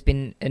 There's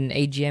been an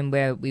AGM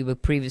where we were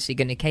previously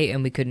going to cater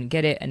and we couldn't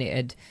get it, and it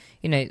had,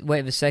 you know,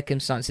 whatever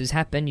circumstances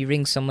happen, you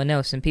ring someone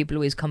else, and people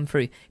always come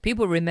through.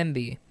 People remember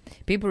you.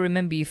 People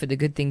remember you for the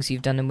good things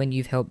you've done and when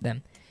you've helped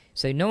them.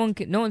 So no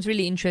one's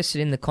really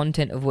interested in the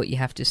content of what you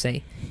have to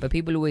say, but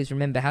people always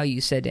remember how you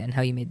said it and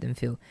how you made them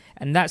feel.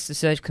 And that's the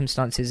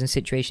circumstances and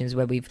situations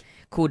where we've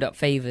called up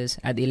favours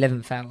at the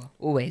 11th hour.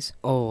 Always.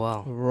 Oh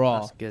wow, Raw.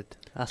 that's good.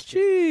 That's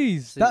good.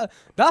 Jeez,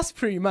 that's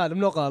pretty mad. I'm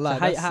not gonna lie. So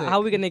That's how sick.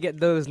 are we gonna get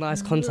those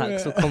nice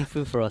contacts to come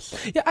through for us?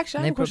 Yeah,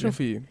 actually, I have No a question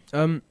problem.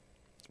 for you.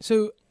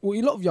 So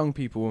a lot of young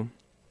people,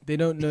 they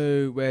don't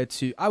know where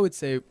to. I would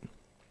say,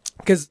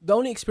 because the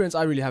only experience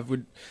I really have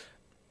with,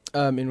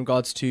 in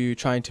regards to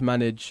trying to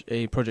manage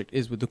a project,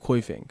 is with the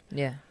Koi thing.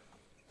 Yeah.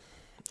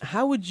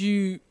 How would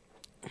you,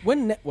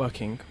 when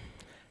networking,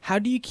 how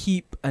do you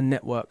keep a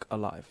network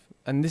alive?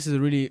 And this is a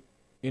really,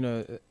 you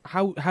know,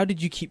 how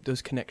did you keep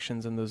those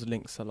connections and those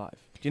links alive?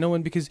 Do you know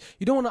when? Because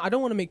you don't want to. I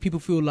don't want to make people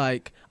feel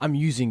like I'm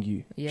using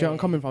you. Do you know where I'm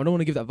coming from? I don't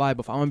want to give that vibe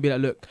off. I want to be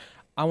like, look,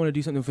 I want to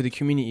do something for the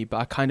community, but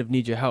I kind of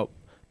need your help.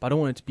 But I don't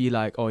want it to be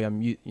like, oh yeah,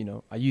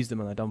 I use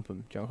them and I dump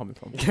them. Do you know where I'm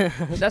coming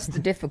from? That's the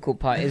difficult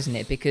part, isn't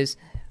it? Because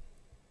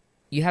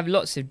you have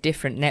lots of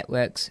different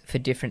networks for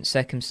different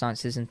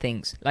circumstances and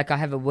things. Like I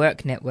have a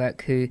work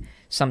network who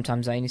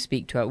sometimes I only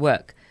speak to at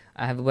work.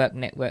 I have a work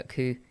network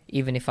who,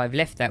 even if I've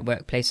left that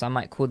workplace, I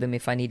might call them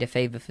if I need a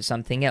favour for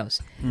something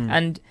else.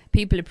 And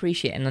people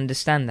appreciate and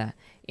understand that.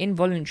 In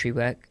voluntary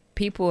work,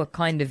 people are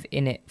kind of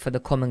in it for the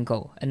common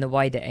goal and the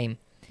wider aim.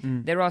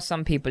 There are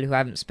some people who I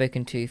haven't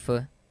spoken to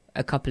for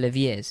a couple of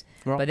years.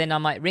 Right. But then I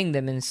might ring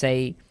them and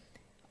say,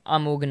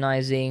 I'm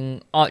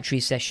organising archery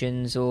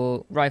sessions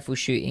or rifle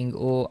shooting,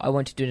 or I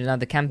want to do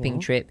another camping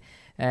trip.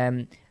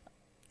 There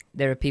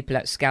are people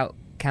at scout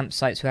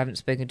campsites who I haven't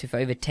spoken to for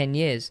over 10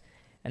 years.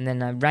 And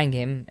then I rang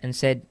him and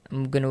said,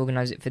 I'm going to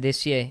organise it for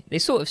this year. They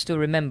sort of still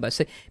remember.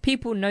 So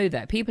people know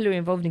that. People who are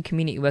involved in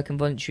community work and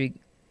voluntary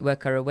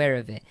work are aware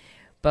of it.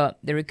 But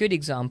there are good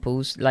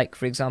examples, like,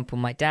 for example,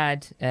 my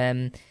dad.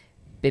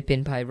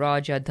 Bipin Bhai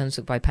Raja,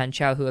 Dhansukh Bhai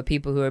Panchal, who are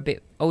people who are a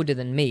bit older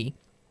than me,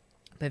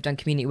 but have done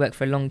community work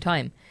for a long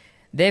time.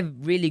 They're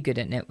really good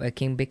at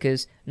networking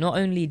because not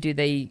only do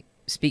they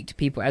speak to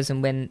people as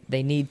and when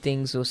they need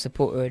things or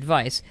support or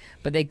advice,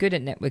 but they're good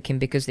at networking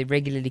because they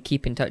regularly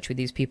keep in touch with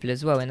these people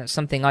as well. And that's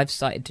something I've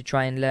started to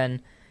try and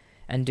learn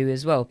and do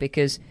as well,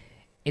 because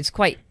it's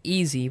quite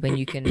easy when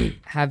you can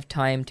have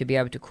time to be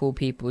able to call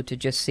people to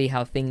just see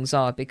how things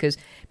are, because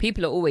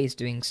people are always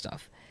doing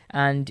stuff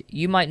and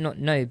you might not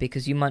know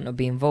because you might not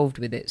be involved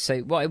with it. So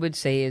what I would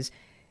say is,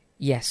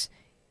 yes,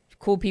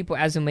 call people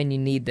as and when you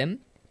need them.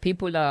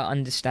 People are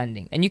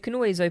understanding, and you can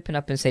always open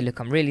up and say, look,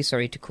 I'm really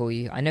sorry to call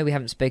you. I know we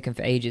haven't spoken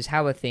for ages.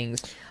 How are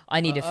things?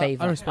 I need a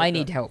favor. I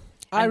need help.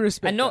 I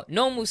respect and that.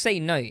 No one will say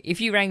no. If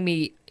you rang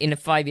me in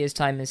 5 years'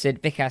 time and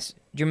said, Vikas,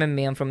 do you remember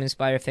me? I'm from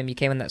Inspire FM. You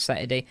came on that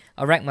Saturday.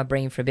 I'll rack my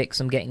brain for a bit because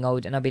I'm getting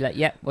old. And I'll be like,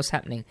 yeah, what's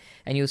happening?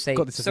 And you'll say,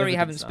 sorry, I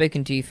haven't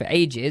spoken to you for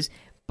ages,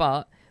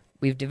 but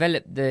we've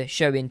developed the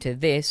show into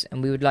this,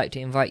 and we would like to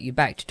invite you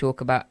back to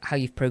talk about how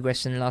you've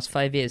progressed in the last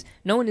 5 years.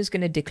 No one is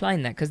going to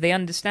decline that because they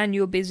understand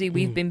you're busy.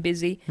 We've been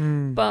busy,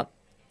 but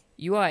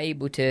you are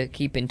able to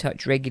keep in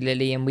touch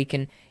regularly, and we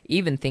can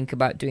even think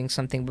about doing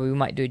something where we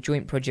might do a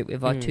joint project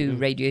with our two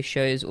radio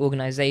shows,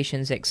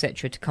 organizations,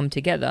 etc., to come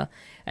together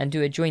and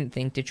do a joint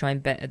thing to try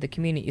and better the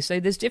community.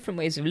 So there's different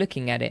ways of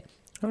looking at it.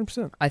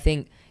 100%. I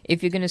think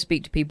if you're going to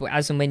speak to people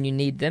as and when you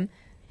need them,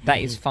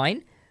 that is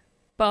fine.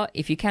 But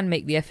if you can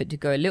make the effort to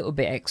go a little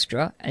bit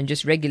extra and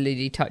just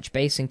regularly touch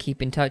base and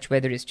keep in touch,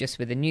 whether it's just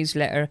with a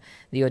newsletter,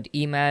 the odd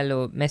email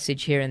or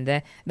message here and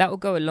there, that will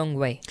go a long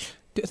way.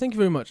 Thank you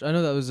very much. I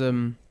know that was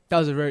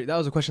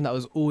a question that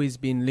was always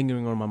been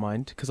lingering on my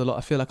mind, because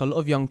I feel like a lot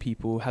of young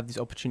people have these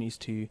opportunities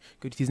to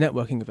go to these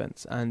networking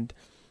events, and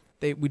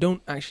we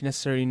don't actually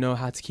necessarily know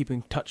how to keep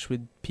in touch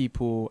with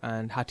people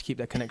and how to keep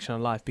that connection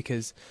alive,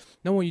 because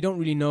you don't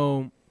really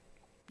know.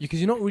 Because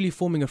you're not really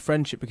forming a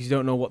friendship because you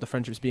don't know what the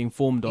friendship's being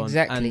formed on,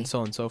 and so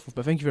on and so forth.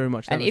 But thank you very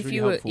much. That and was really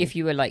helpful. if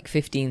you were like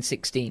 15,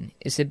 16,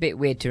 it's a bit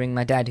weird to ring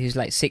my dad who's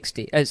like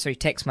 60.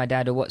 Text my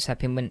dad or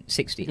WhatsApp him when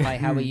 60. Hi,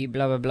 how are you?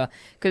 Blah blah blah.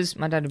 Because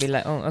my dad would be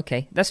like, oh,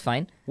 okay, that's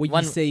fine. What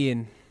you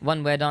saying?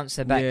 One word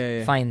answer back.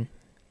 Yeah. Fine.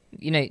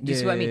 You know, this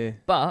is what I mean. Yeah.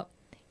 But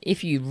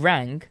if you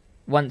rang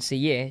once a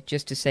year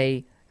just to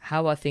say,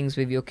 how are things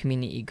with your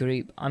community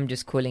group? I'm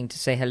just calling to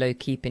say hello.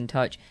 Keep in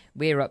touch.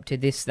 We're up to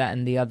this, that,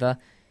 and the other.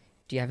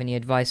 Do you have any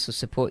advice or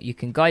support you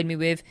can guide me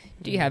with?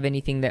 Do you have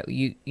anything that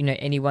you know,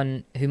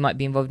 anyone who might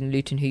be involved in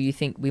Luton who you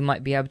think we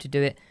might be able to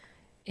do it?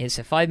 It's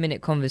a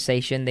 5-minute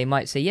conversation. They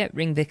might say, yeah,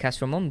 ring Vikas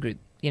from Om Group.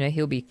 You know,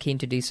 he'll be keen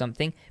to do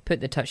something. Put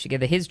the touch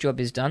together. His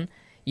job is done.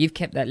 You've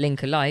kept that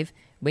link alive.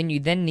 When you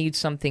then need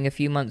something a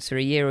few months or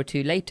a year or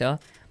two later,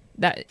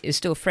 that is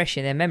still fresh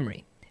in their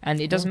memory. And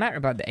it doesn't matter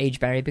about the age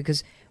barrier,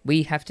 because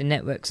we have to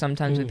network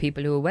sometimes with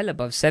people who are well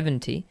above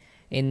 70,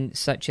 in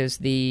such as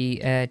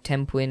the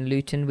temple in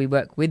Luton. We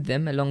work with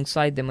them,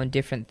 alongside them on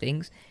different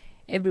things.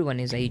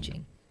 Everyone is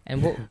aging.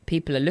 And what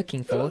people are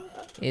looking for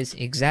is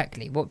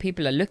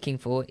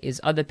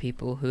other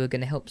people who are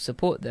going to help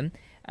support them,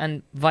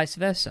 and vice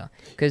versa.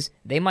 Because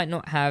they might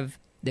not have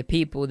the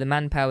people, the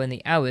manpower and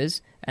the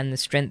hours and the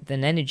strength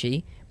and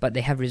energy, but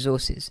they have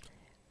resources.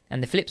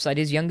 And the flip side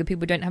is younger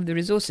people don't have the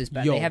resources,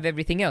 but they have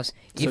everything else.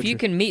 So if you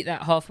can meet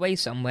that halfway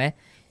somewhere,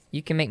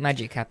 you can make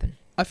magic happen.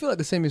 I feel like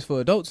the same is for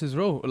adults as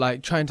well.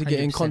 Like trying to get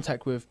 100%. In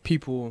contact with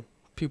people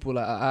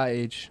like at our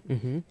age.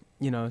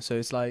 You know, so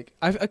it's like,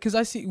 because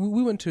I see,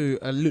 we went to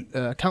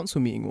a council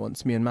meeting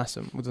once, me and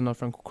Massam, with another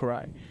friend called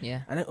Kurai.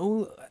 Yeah.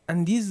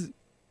 And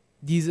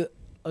these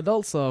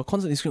adults are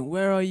constantly screaming,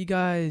 where are you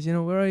guys? You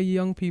know, where are you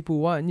young people?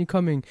 Why aren't you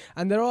coming?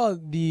 And there are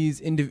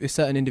these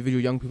certain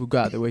individual young people go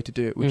out their way to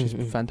do it, which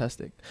is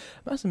fantastic.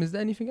 Massam, is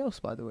there anything else,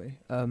 by the way,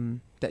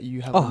 that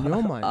you have on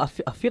your mind? I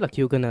feel like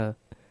you're going to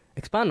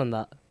expand on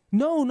that.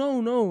 No.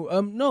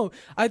 No,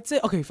 I'd say,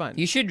 okay, fine.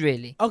 You should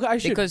really. Okay, I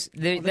should. Because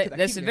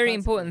that's a very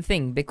important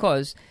thing,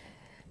 because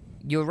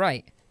you're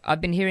right. I've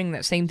been hearing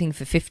that same thing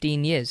for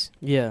 15 years.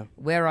 Yeah.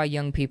 Where are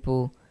young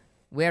people?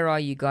 Where are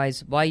you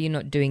guys? Why are you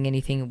not doing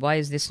anything? Why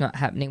is this not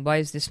happening? Why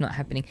is this not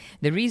happening?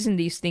 The reason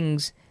these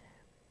things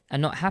are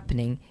not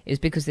happening is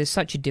because there's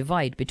such a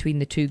divide between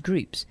the two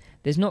groups.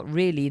 There's not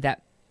really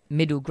that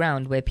middle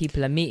ground where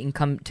people are meeting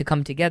to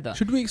come together.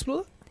 Should we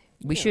explore that?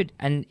 We should,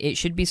 and it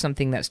should be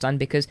something that's done,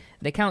 because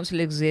the council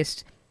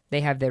exists,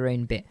 they have their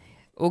own bit.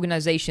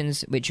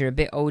 Organisations which are a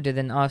bit older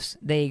than us,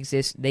 they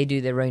exist, they do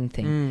their own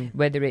thing.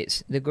 Whether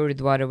it's the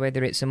Gurudwara,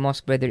 whether it's a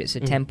mosque, whether it's a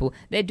temple,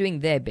 they're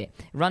doing their bit.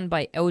 Run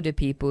by elder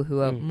people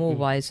who are more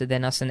wiser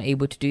than us and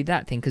able to do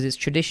that thing, because it's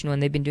traditional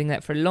and they've been doing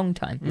that for a long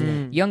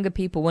time. Younger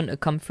people want to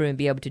come through and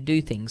be able to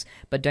do things,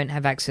 but don't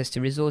have access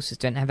to resources,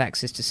 don't have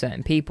access to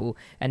certain people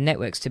and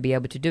networks to be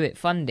able to do it.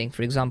 Funding,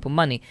 for example,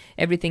 money,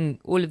 everything,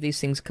 all of these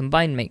things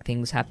combined make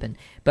things happen.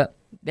 But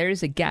there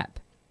is a gap.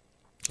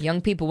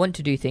 Young people want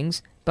to do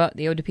things, but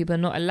the older people are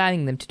not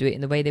allowing them to do it in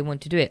the way they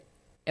want to do it.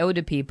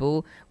 elder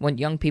people want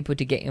young people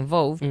to get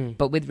involved,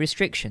 but with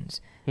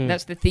restrictions.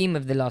 That's the theme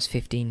of the last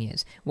 15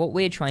 years. What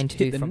we're trying to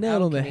do Hit the from nail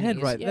our on the head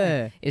communities, right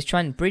there. is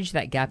try and bridge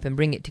that gap and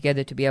bring it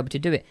together to be able to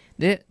do it.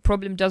 The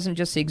problem doesn't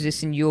just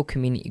exist in your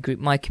community group,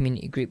 my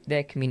community group,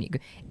 their community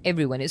group,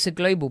 everyone. It's a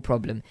global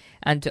problem.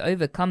 And to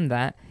overcome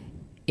that,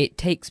 it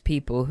takes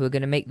people who are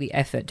going to make the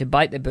effort to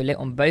bite the bullet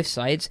on both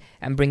sides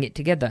and bring it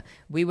together.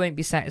 We won't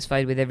be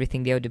satisfied with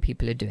everything the older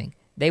people are doing.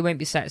 They won't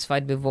be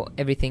satisfied with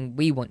everything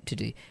we want to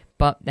do.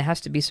 But there has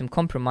to be some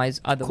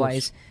compromise,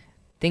 otherwise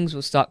things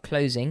will start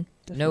closing,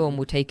 no one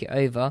will take it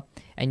over,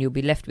 and you'll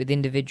be left with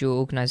individual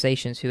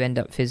organisations who end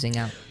up fizzing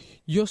out.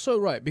 You're so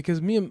right,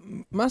 because me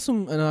and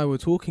Masum and I were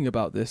talking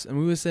about this, and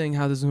we were saying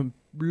how there's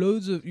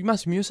loads of...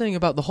 Masum, you were saying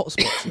about the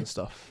hotspots and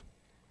stuff.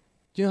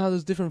 Do you know how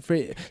there's different...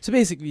 So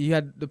basically, you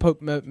had the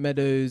Pope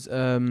Meadows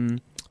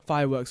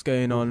fireworks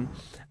going on,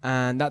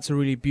 and that's a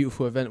really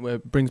beautiful event where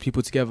it brings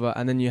people together,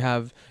 and then you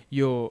have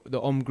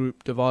the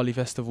Group Diwali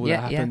festival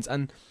that happens,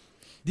 and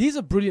these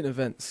are brilliant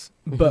events,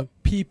 but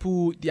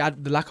people,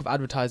 the lack of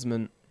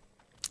advertisement,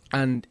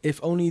 and if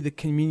only the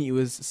community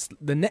was,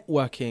 the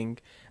networking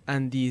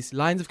and these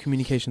lines of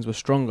communications were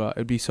stronger, it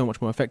would be so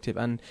much more effective.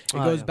 And it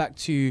goes back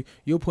to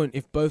your point,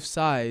 if both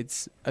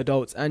sides,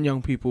 adults and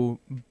young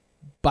people,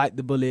 bite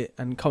the bullet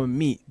and come and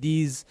meet,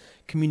 these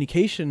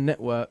communication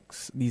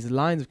networks, these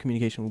lines of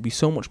communication will be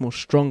so much more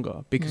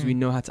stronger, because we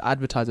know how to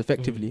advertise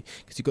effectively,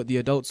 because you've got the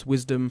adults'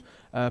 wisdom,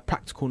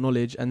 practical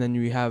knowledge, and then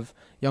you have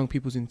young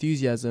people's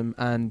enthusiasm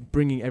and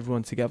bringing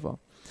everyone together.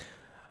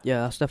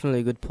 Yeah, that's definitely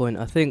a good point.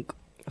 I think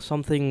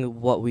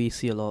what we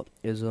see a lot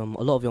is a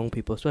lot of young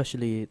people,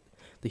 especially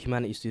the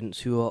humanities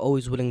students, who are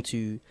always willing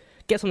to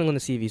get something on the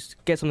CVs,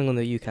 get something on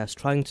the UCAS,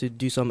 trying to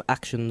do some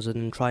actions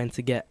and trying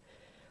to get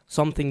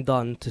something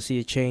done to see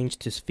a change,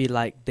 to feel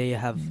like they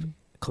have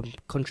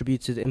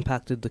contributed,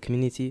 impacted the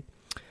community.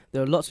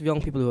 There are lots of young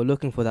people who are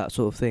looking for that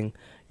sort of thing,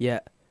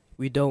 yet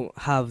we don't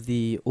have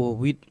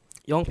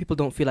young people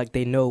don't feel like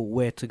they know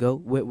where to go,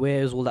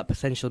 where is all that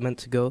potential meant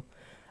to go.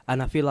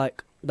 And I feel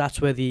like that's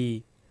where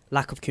the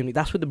lack of community,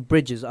 that's where the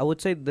bridge is. I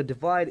would say the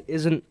divide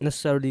isn't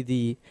necessarily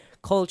the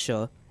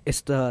culture,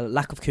 it's the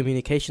lack of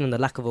communication and the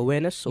lack of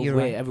awareness of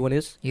where everyone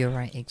is. You're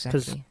right, exactly.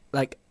 Because,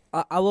 like,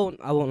 I won't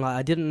lie,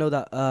 I didn't know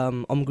that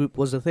Group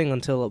was a thing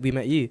until we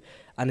met you.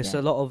 And it's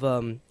a lot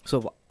of,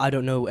 sort of, I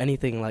don't know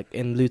anything, like,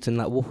 in Luton,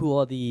 like, who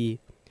are the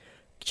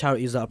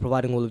charities that are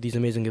providing all of these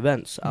amazing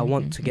events? I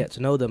want to get to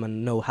know them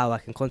and know how I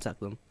can contact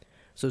them.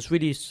 So it's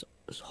really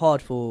it's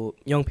hard for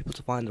young people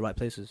to find the right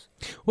places.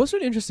 What's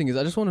really interesting is,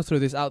 I just want to throw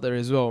this out there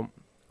as well.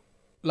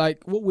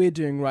 Like, what we're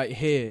doing right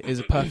here is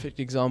a perfect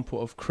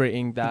example of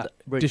creating that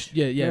bridge.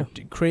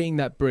 Creating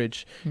that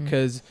bridge,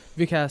 because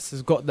Vikas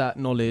has got that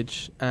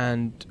knowledge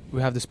and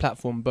we have this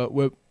platform, but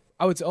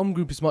I would say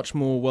Group is much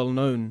more well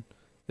known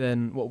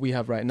than what we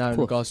have right now in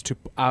regards to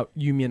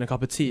you, me, and a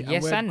cup of tea.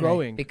 Yes, and we're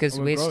growing, because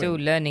we're still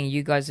learning.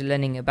 You guys are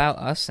learning about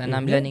us, and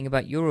I'm learning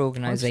about your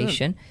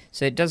organisation.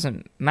 So it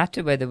doesn't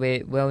matter whether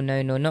we're well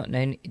known or not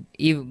known.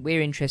 Even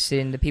we're interested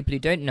in the people who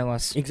don't know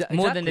us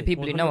more than the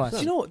people 100%. Who know us.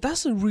 You know what?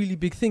 That's a really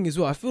big thing as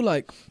well. I feel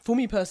like, for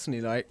me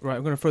personally, like, right,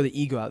 I'm going to throw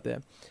the ego out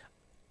there.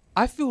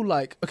 I feel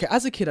like, okay,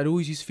 as a kid, I'd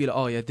always used to feel like,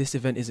 oh yeah, this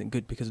event isn't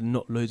good because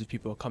not loads of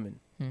people are coming.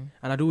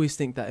 And I'd always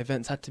think that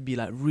events had to be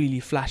like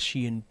really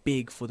flashy and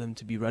big for them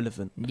to be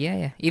relevant.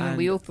 Yeah. Even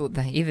we all thought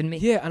that, even me.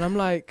 Yeah, and I'm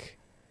like,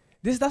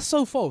 that's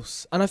so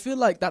false. And I feel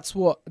like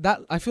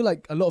I feel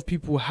like a lot of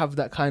people have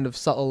that kind of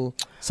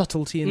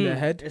subtlety in their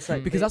head. It's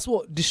like, because that's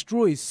what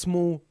destroys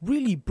small,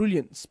 really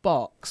brilliant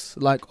sparks,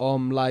 like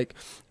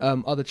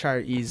other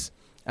charities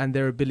and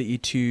their ability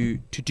to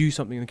do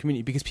something in the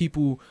community, because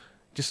people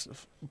just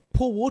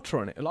pour water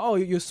on it. Like, oh,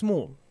 you're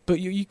small. But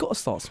you got to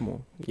start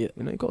small. Yeah.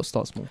 You know, you got to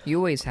start small. You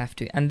always have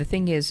to. And the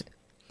thing is,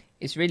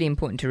 it's really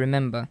important to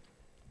remember,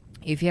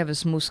 if you have a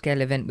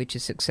small-scale event which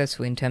is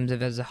successful in terms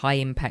of has a high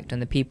impact on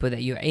the people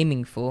that you're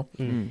aiming for,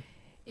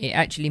 it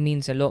actually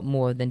means a lot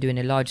more than doing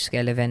a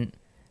large-scale event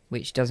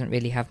which doesn't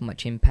really have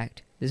much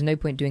impact. There's no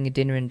point doing a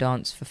dinner and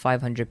dance for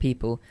 500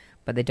 people,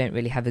 but they don't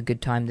really have a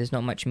good time. There's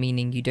not much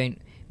meaning. You don't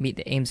meet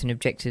the aims and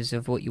objectives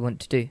of what you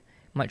want to do.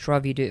 Much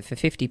rather you do it for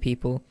 50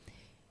 people,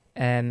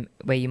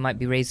 where you might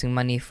be raising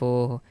money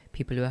for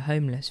people who are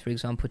homeless, for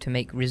example, to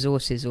make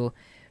resources or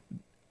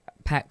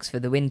packs for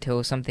the winter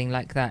or something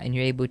like that, and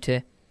you're able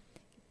to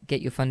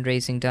get your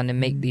fundraising done and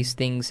make these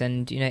things,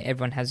 and you know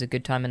everyone has a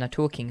good time and are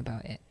talking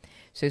about it.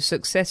 So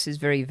success is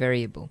very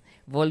variable.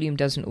 Volume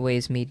doesn't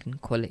always mean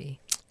quality.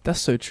 That's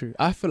so true.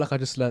 I feel like I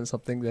just learned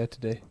something there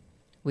today.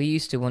 We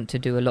used to want to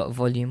do a lot of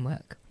volume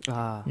work.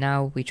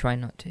 Now we try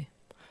not to.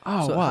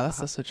 Oh, so wow,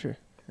 that's so true.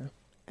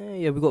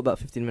 Yeah, we've got about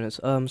 15 minutes.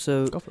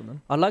 So go for it,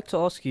 man. I'd like to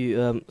ask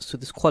you, so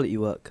this quality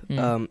work,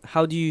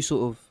 how do you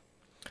sort of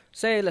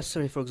say, let's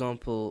say, for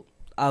example,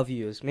 our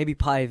viewers, maybe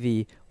Pi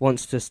V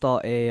wants to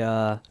start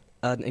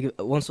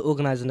wants to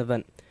organize an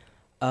event.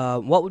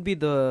 What would be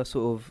the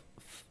sort of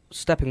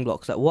stepping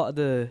blocks? Like, what are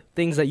the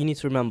things that you need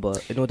to remember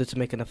in order to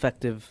make an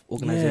effective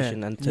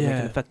organization and to make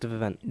an effective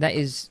event? That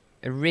is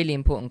a really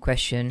important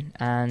question,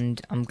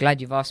 and I'm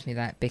glad you've asked me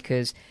that,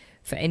 because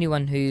for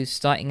anyone who's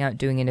starting out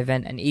doing an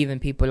event, and even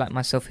people like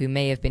myself who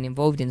may have been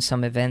involved in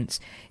some events,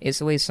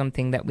 it's always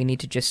something that we need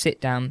to just sit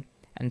down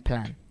and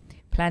plan.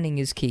 Planning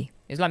is key.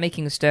 It's like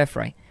making a stir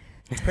fry.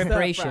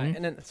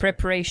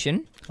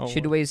 Preparation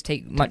should always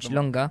take much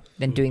longer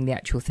than doing the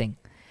actual thing.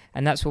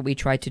 And that's what we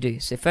try to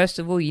do. So first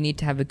of all, you need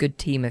to have a good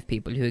team of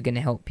people who are going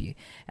to help you.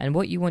 And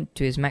what you want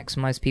to do is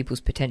maximize people's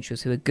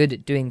potentials who are good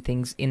at doing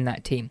things in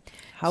that team.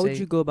 How would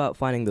you go about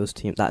finding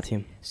that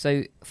team?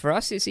 So for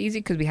us, it's easy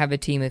because we have a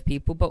team of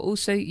people, but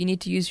also you need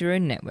to use your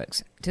own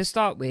networks. To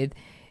start with,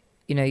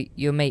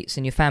 your mates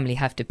and your family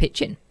have to pitch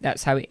in.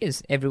 That's how it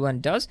is. Everyone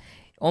does.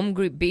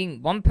 Group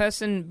being one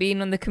person being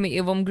on the committee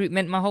of Group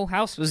meant my whole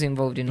house was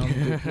involved in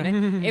Group.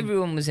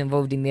 Everyone was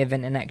involved in the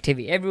event and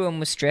activity. Everyone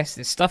was stressed.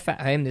 There's stuff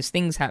at home. There's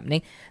things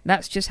happening.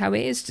 That's just how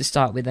it is to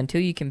start with until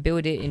you can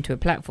build it into a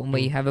platform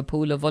where you have a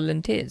pool of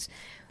volunteers.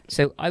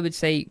 So I would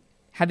say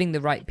having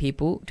the right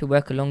people to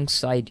work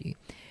alongside you.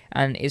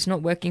 And it's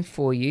not working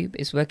for you,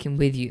 but it's working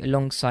with you,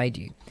 alongside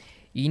you.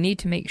 You need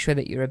to make sure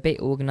that you're a bit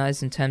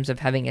organized in terms of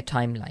having a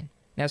timeline.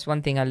 That's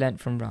one thing I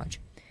learned from Raj.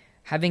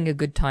 Having a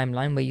good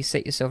timeline where you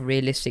set yourself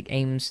realistic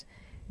aims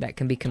that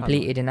can be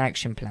completed in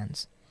action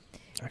plans.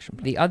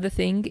 The other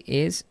thing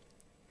is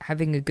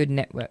having a good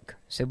network.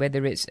 So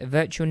whether it's a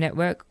virtual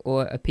network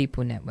or a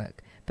people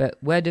network.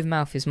 But word of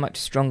mouth is much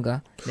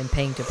stronger than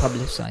paying to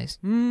publicize.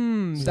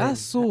 That's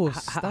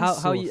sauce.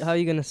 How are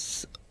you going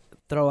to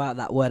throw out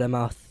that word of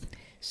mouth?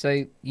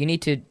 So you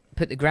need to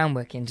put the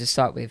groundwork in to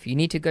start with. You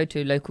need to go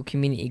to local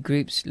community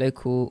groups,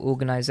 local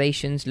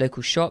organisations,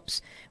 local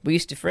shops. We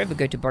used to forever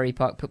go to Bury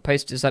Park, put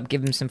posters up,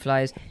 give them some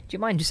flyers. Do you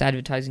mind just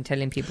advertising,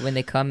 telling people when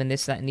they come and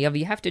this, that and the other?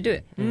 You have to do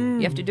it.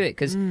 You have to do it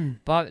because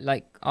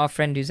like our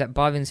friend who's at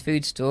Barvin's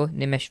food store,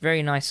 Nimesh,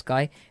 very nice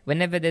guy.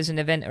 Whenever there's an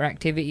event or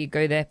activity,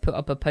 go there, put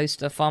up a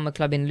poster. Farmer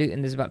Club in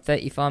Luton, there's about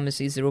 30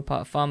 pharmacies. They're all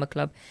part of Farmer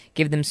Club.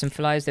 Give them some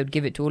flyers. They would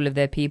give it to all of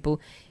their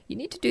people. You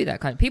need to do that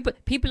kind of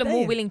people are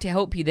more willing to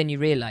help you than you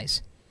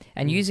realise.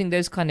 And using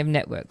those kind of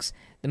networks.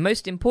 The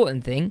most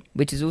important thing,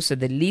 which is also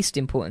the least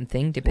important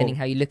thing, depending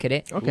how you look at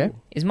it,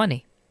 is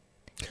money.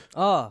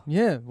 Oh.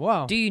 Yeah,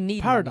 wow. Do you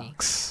need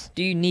Paradox. money?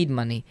 Do you need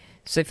money?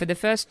 So for the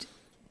first,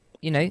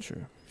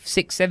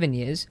 6-7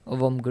 years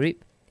of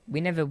Group,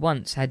 we never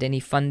once had any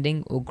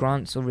funding or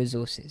grants or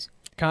resources.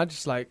 Can I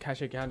just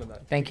shake your hand on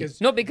that? Thank you.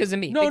 Not because of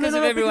me, because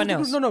of everyone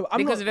else.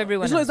 Because of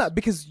everyone else. It's not that,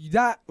 because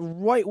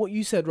what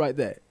you said right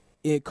there,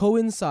 it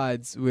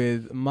coincides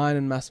with mine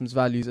and Massim's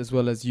values, as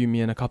well as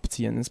Yumi and a cup of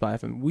tea and Inspire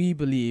FM. We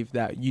believe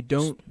that you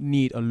don't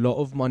need a lot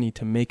of money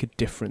to make a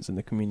difference in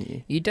the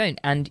community. You don't,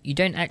 and you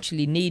don't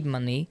actually need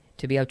money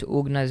to be able to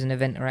organise an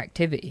event or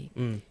activity.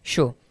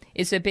 Sure,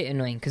 it's a bit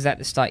annoying because at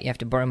the start you have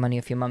to borrow money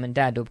off your mum and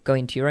dad or go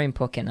into your own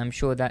pocket, and I'm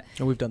sure that...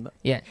 And we've done that.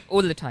 Yeah,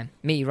 all the time.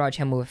 Me, Raj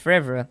Hemel, were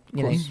forever,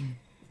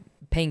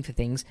 paying for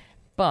things.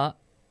 But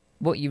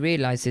what you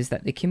realise is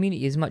that the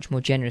community is much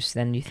more generous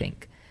than you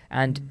think.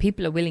 And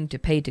people are willing to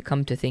pay to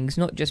come to things,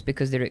 not just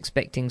because they're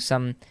expecting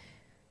some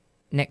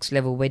next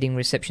level wedding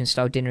reception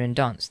style dinner and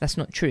dance. That's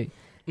not true.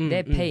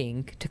 They're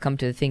paying to come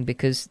to the thing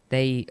because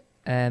they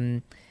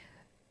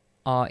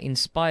are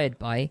inspired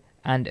by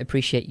and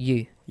appreciate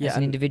you as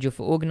an individual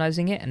for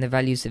organising it and the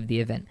values of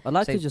the event. I'd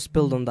like to just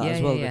build on that as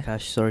well,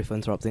 Vikash. Sorry for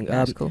interrupting.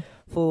 That's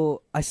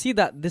cool. I see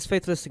that this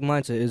fatalistic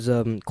mindset is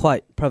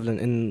quite prevalent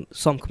in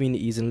some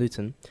communities in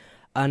Luton.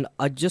 And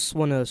I just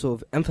want to sort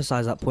of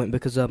emphasize that point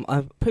because I'm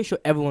pretty sure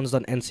everyone's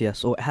done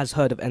NCS or has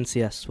heard of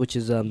NCS, which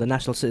is the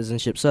National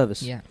Citizenship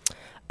Service. Yeah.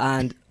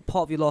 And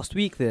part of your last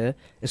week there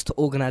is to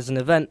organize an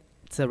event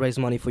to raise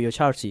money for your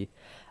charity.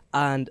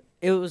 And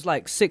it was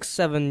like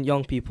 6-7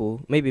 young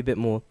people, maybe a bit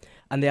more,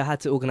 and they had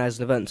to organize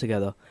an event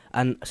together.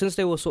 And since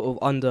they were sort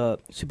of under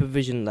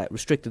supervision, like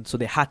restricted, so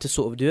they had to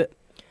sort of do it.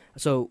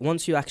 So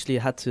once you actually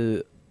had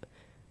to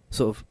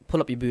sort of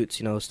pull up your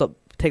boots,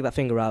 take that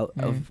finger out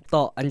of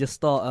thought and just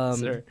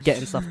start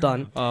getting stuff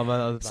done. Oh,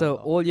 man, so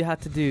all you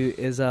had to do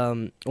is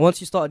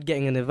once you started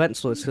getting an event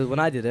sorted, because when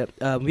I did it,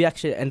 we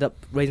actually ended up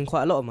raising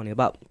quite a lot of money,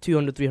 about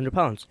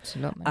 £200-300. It's a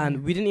lot, man.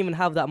 And we didn't even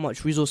have that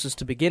much resources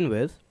to begin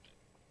with.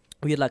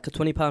 We had like a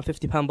 £20,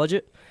 £50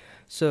 budget.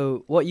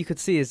 So what you could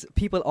see is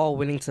people are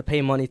willing to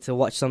pay money to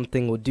watch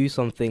something or do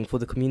something for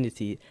the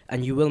community,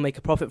 and you will make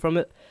a profit from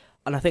it.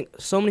 And I think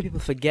so many people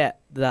forget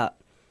that,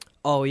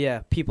 oh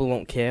yeah, people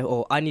won't care,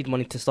 or I need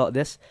money to start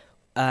this,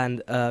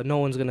 and no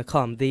one's going to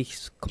come. They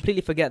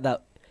completely forget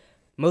that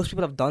most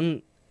people have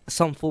done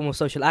some form of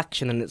social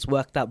action and it's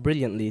worked out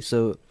brilliantly.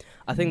 So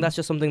I think that's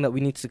just something that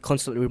we need to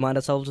constantly remind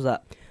ourselves of,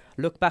 that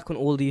look back on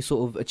all these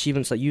sort of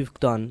achievements that you've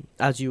done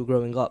as you were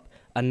growing up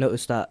and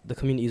notice that the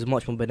community is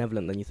much more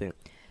benevolent than you think.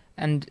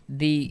 And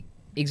the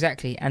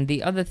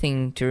other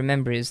thing to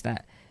remember is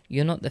that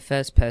you're not the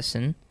first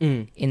person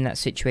in that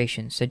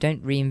situation, so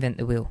don't reinvent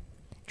the wheel.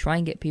 Try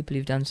and get people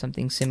who've done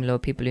something similar, or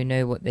people who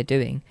know what they're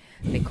doing,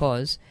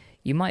 because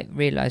you might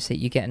realise that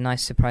you get a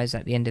nice surprise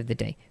at the end of the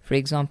day. For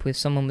example, if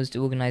someone was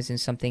organising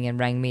something and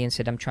rang me and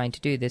said, I'm trying to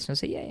do this, and I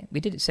say, yeah, we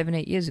did it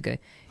 7-8 years ago.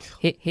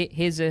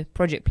 Here's a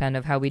project plan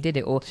of how we did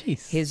it, or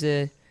here's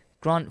a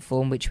grant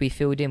form which we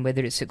filled in,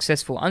 whether it's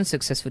successful or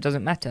unsuccessful,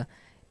 doesn't matter.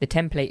 The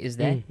template is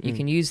there. You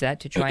can use that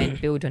to try and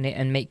build on it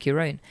and make your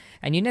own.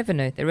 And you never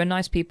know. There are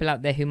nice people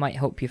out there who might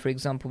help you. For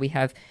example, we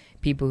have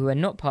people who are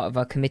not part of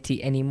our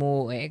committee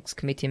anymore, or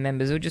ex-committee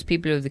members, or just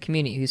people of the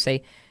community who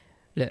say,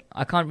 look,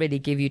 I can't really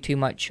give you too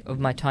much of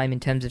my time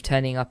in terms of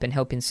turning up and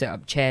helping set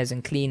up chairs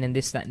and clean and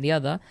this, that and the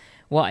other.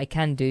 What I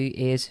can do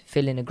is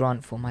fill in a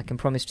grant form. I can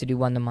promise to do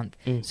one a month.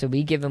 So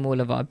we give them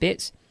all of our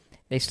bits.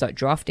 They start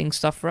drafting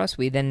stuff for us.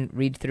 We then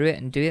read through it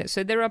and do it.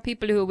 So there are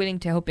people who are willing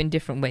to help in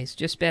different ways.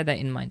 Just bear that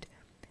in mind.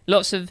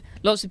 Lots of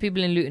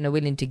people in Luton are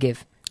willing to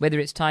give, whether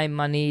it's time,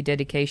 money,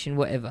 dedication,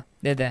 whatever.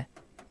 They're there.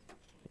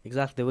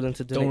 Exactly, they're willing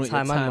to Don't donate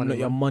time and money. not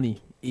your money.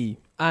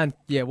 And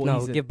yeah, what no,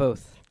 he said. give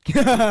both.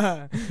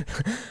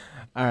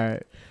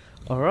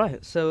 All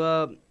right.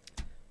 So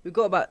we've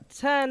got about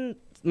 10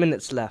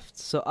 minutes left.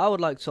 So I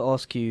would like to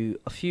ask you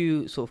a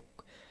few sort of.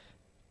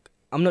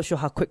 I'm not sure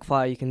how quick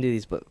fire you can do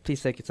these, but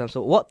please take your time.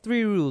 So, what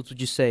 3 rules would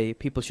you say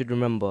people should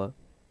remember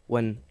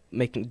when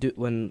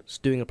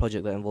doing a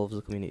project that involves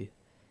the community?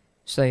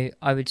 So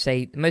I would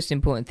say the most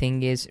important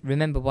thing is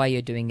remember why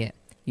you're doing it.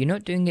 You're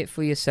not doing it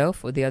for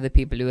yourself or the other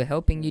people who are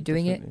helping you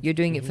doing it. You're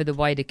doing it for the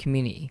wider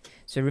community.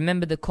 So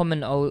remember the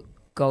common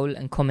goal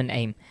and common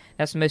aim.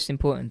 That's the most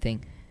important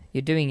thing.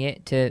 You're doing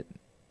it to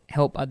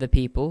help other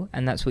people,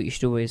 and that's what you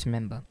should always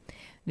remember.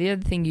 The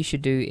other thing you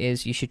should do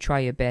is you should try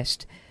your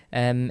best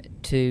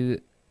to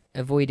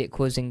avoid it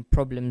causing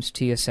problems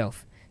to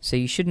yourself. So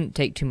you shouldn't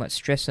take too much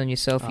stress on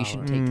yourself. You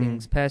shouldn't take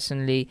things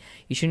personally.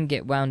 You shouldn't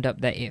get wound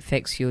up that it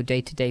affects your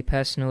day-to-day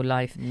personal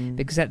life,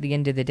 because at the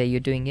end of the day, you're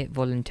doing it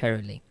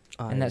voluntarily.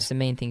 And that's the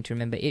main thing to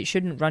remember. It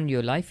shouldn't run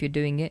your life. You're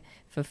doing it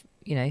for,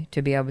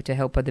 to be able to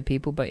help other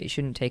people, but it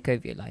shouldn't take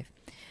over your life.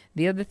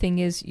 The other thing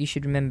is you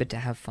should remember to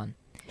have fun.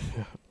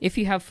 If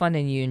you have fun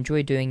and you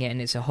enjoy doing it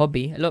and it's a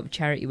hobby, a lot of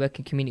charity work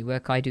and community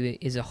work I do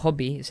is a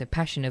hobby. It's a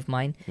passion of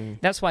mine.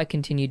 That's why I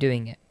continue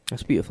doing it.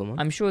 That's beautiful, man.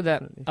 I'm sure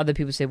that other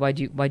people say, why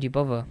do you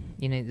bother?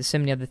 There's so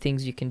many other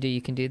things you can do.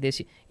 You can do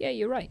this. Yeah,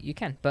 you're right. You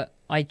can. But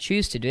I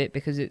choose to do it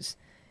because it's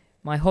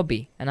my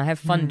hobby and I have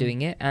fun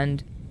doing it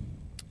and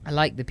I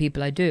like the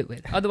people I do it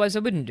with. Otherwise, I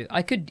wouldn't do it.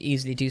 I could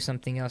easily do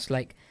something else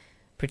like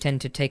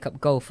pretend to take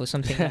up golf or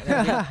something like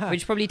that,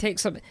 which probably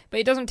takes up... But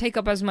it doesn't take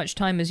up as much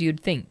time as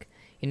you'd think.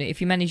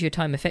 If you manage your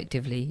time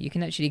effectively, you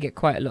can actually get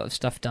quite a lot of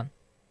stuff done.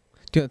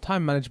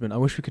 Time management, I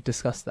wish we could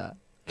discuss that.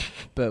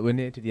 But we're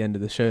near to the end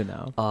of the show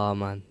now. Oh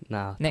man,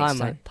 nah. Next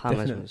time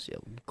management. Yeah,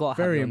 got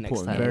very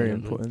important. Very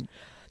important.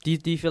 Do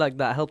you feel like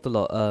that helped a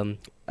lot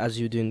as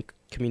you're doing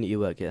community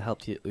work? It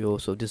helped your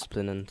sort of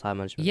discipline and time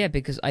management. Yeah,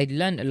 because I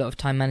learned a lot of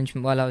time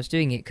management while I was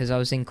doing it because I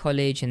was in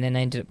college and then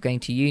I ended up going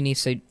to uni.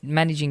 So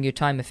managing your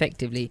time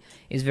effectively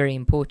is very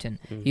important.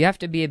 You have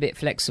to be a bit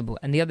flexible,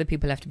 and the other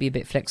people have to be a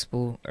bit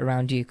flexible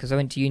around you. Because I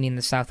went to uni in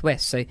the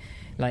southwest, so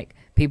like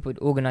people would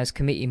organise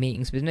committee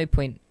meetings. There's no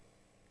point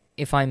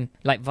if I'm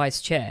like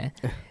vice chair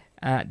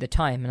at the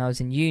time and I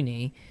was in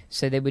uni,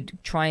 so they would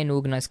try and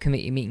organise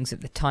committee meetings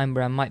at the time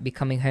where I might be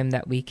coming home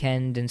that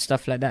weekend and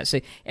stuff like that.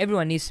 So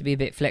everyone needs to be a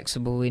bit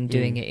flexible in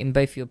doing it in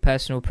both your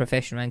personal,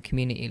 professional and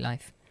community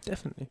life.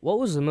 Definitely. What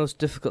was the most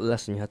difficult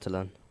lesson you had to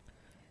learn?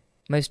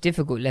 Most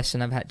difficult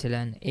lesson I've had to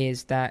learn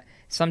is that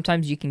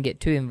sometimes you can get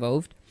too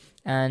involved,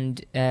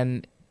 and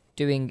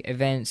doing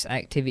events,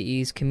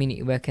 activities,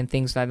 community work and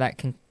things like that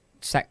can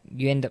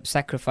you end up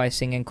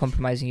sacrificing and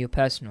compromising your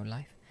personal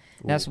life.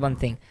 That's one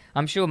thing.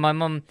 I'm sure my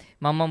mum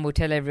will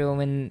tell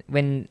everyone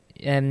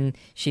when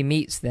she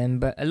meets them,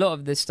 but a lot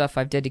of the stuff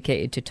I've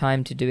dedicated to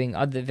time to doing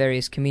other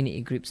various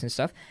community groups and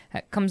stuff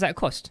comes at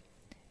cost.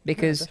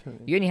 Because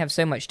you only have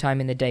so much time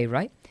in the day,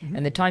 right?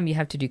 And the time you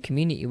have to do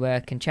community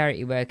work and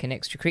charity work and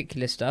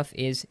extracurricular stuff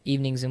is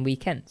evenings and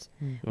weekends,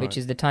 which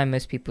is the time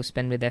most people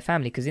spend with their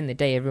family. Because in the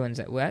day,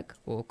 everyone's at work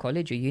or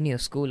college or uni or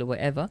school or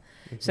whatever.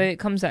 So it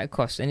comes at a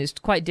cost, and it's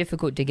quite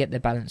difficult to get the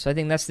balance. So I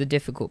think that's the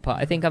difficult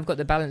part. I think I've got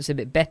the balance a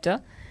bit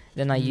better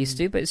than I used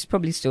to, but it's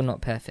probably still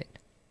not perfect.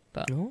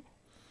 But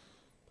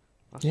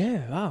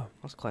Wow.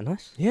 That's quite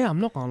nice. Yeah,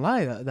 I'm not gonna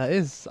lie. That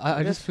is.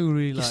 I just feel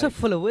really. You're so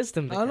full of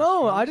wisdom. I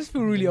know. I just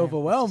feel really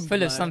overwhelmed.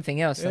 Full of something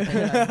else. I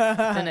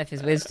don't know if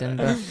it's wisdom,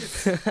 but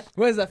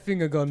where's that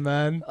finger gone,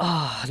 man?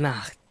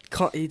 Nah.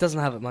 He doesn't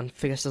have it, man.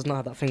 Figures does not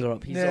have that finger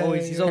up. He's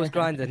always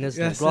grinding,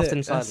 isn't he? Grafting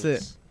in silence.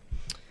 That's it.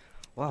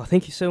 Wow,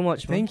 thank you so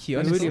much, man. Thank you.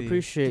 I really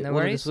appreciate all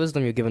of this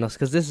wisdom you're giving us,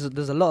 because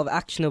there's a lot of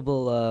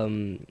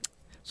actionable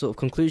sort of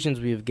conclusions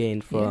we've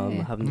gained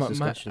from having this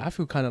discussion. I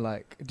feel kind of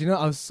like,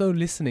 I was so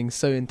listening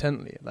so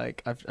intently.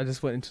 Like I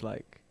just went into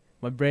like,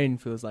 my brain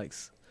feels like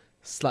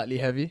slightly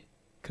heavy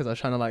because I was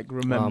trying to like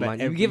remember. Man,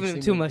 you're giving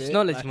him too much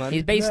knowledge, man.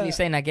 He's basically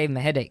saying I gave him a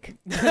headache.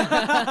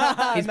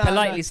 He's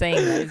politely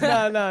saying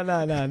that.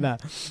 No.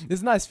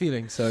 It's a nice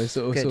feeling, so it's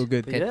all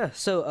good. Yeah.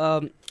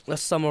 So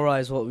let's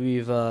summarize what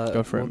we've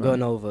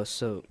gone over.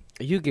 So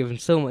you giving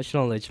so much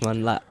knowledge,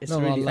 man. Like it's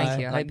really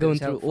thank you. Like going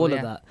through all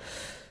of that.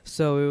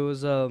 So it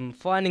was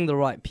finding the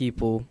right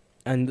people,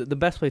 and the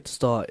best way to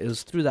start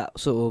is through that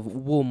sort of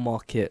warm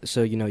market.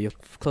 So your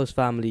close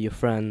family, your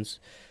friends,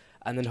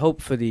 and then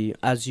hopefully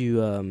as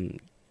you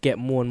get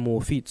more and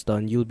more feats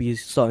done, you'll be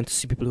starting to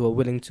see people who are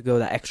willing to go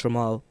that extra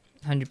mile,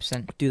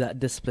 100%. do that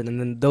discipline, and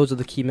then those are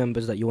the key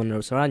members that you want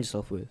to surround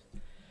yourself with.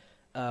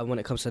 When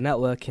it comes to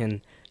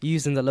networking,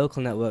 using the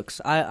local networks,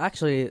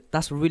 that's a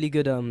really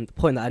good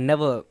point that I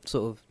never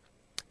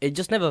it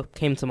just never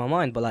came to my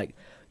mind. But like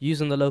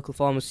using the local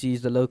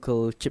pharmacies, the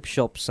local chip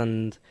shops,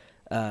 and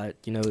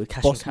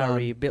cash and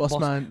carry.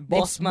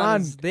 Boss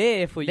man's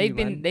there for you.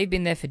 They've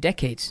been there for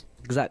decades.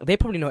 Exactly, they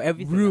probably know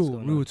everything.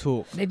 Real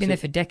talk. They've been there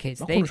for decades.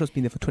 My corner shop's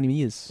been there for 20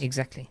 years.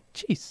 Exactly.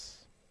 Jeez.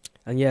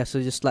 And yeah,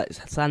 so just like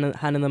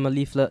handing them a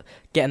leaflet,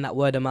 getting that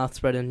word of mouth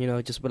spreading,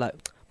 just be like,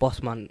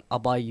 boss man, I'll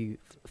buy you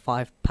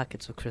 5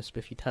 packets of crisp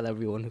if you tell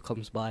everyone who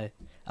comes by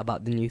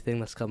about the new thing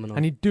that's coming on.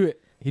 And he'd do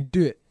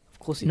it. Of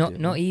course he'd do it.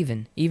 Not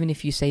even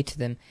if you say to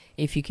them,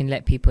 if you can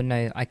let people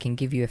know, I can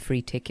give you a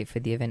free ticket for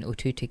the event or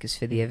 2 tickets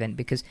for the event,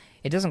 because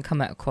it doesn't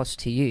come at a cost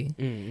to you.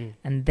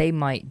 And they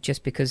might,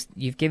 just because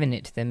you've given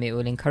it to them, it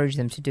will encourage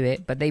them to do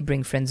it, but they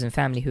bring friends and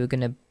family who are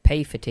going to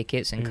pay for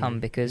tickets and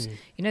come because,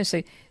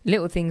 so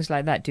little things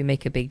like that do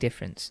make a big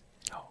difference.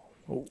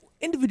 Oh.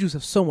 Individuals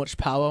have so much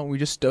power and we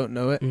just don't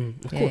know it.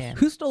 Of course. Yeah.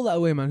 Who stole that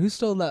away, man? Who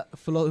stole that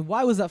philosophy?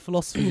 Why was that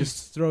philosophy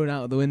just thrown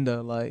out of the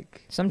window?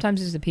 Like,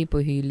 sometimes it's the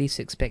people who you least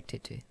expect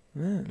it to.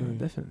 yeah,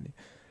 definitely.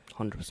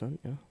 100%,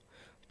 yeah.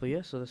 But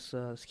yeah, so let's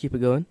keep it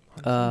going.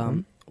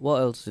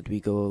 What else did we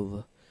go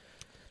over?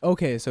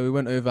 Okay, so we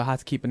went over how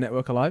to keep a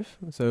network alive.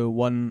 So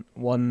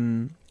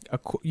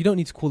you don't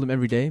need to call them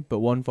every day, but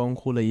 1 phone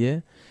call a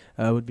year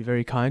would be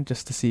very kind,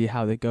 just to see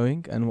how they're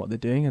going and what they're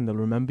doing, and they'll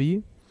remember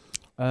you.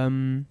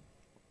 Also,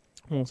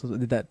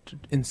 did that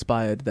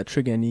inspire? Did that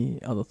trigger any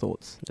other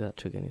thoughts? Did that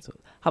trigger any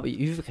thought? How about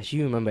you? Because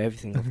you remember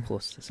everything, of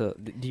course. So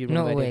do you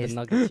Not remember any of the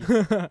nuggets?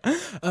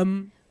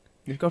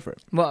 You go for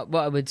it. What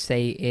I would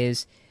say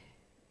is,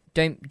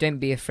 don't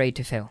be afraid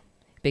to fail,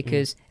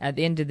 because at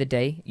the end of the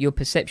day, your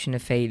perception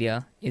of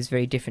failure is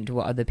very different to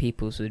what other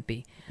people's would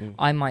be.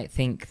 I might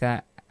think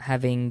that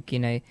having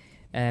 10,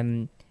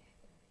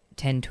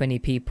 20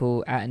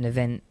 people at an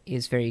event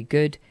is very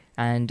good,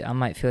 and I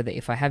might feel that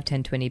if I have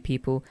 10, 20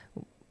 people,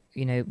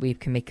 we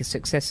can make a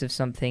success of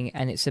something,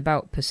 and it's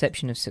about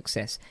perception of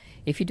success.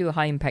 If you do a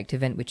high impact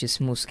event which is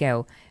small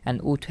scale and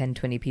all 10,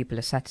 20 people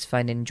are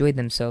satisfied and enjoy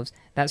themselves,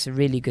 that's a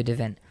really good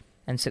event.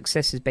 And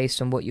success is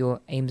based on what your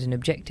aims and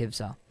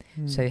objectives are.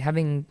 So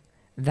having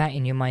that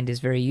in your mind is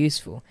very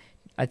useful.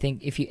 I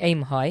think if you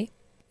aim high,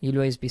 you'll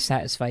always be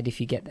satisfied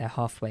if you get there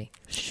halfway.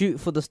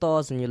 Shoot for the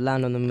stars and you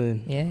land on the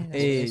moon. Yeah, that's what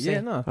they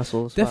say. No, That's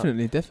all.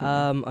 definitely.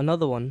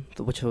 Another one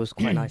which was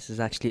quite nice is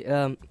actually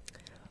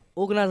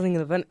organizing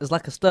an event is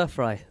like a stir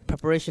fry.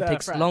 Preparation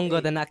takes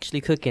longer than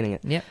actually cooking it.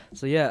 Yep.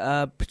 So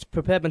yeah,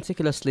 prepare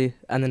meticulously,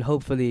 and then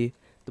hopefully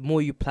the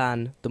more you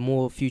plan, the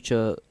more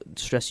future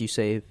stress you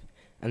save,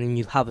 and then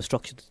you have a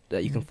structure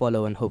that you can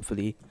follow and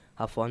hopefully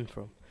have fun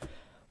from.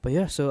 But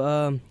yeah,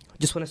 so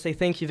just want to say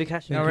thank you,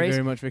 Vikash. Thank you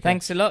very much, Vikash.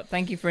 Thanks a lot.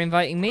 Thank you for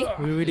inviting me.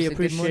 We really It's a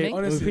good appreciate morning.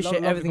 Honestly, we appreciate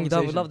love the everything you've done.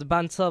 We conversation. love the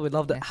banter. We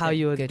love That's how it.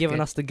 you were Good, giving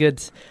good. us the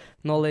good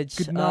knowledge.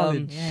 Good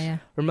knowledge. Yeah.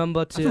 Remember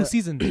I feel to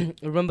seasoned.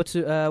 remember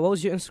to what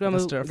was your Instagram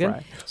Stir again?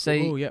 fry. So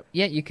Oh, yep.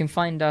 yeah, you can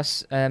find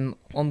us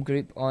Om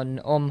Group on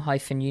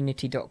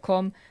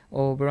om-unity.com,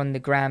 or we're on the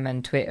Gram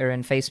and Twitter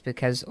and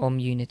Facebook as Om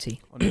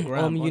Unity. On the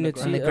gram.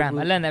 Unity. On the Gram.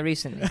 I learned that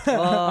recently.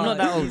 I'm not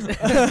that old.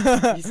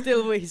 He's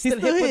still hip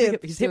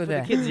for Still the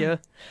there. kids, yeah.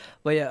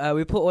 But yeah,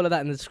 we put all of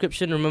that in the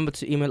description. Remember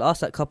to email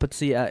us at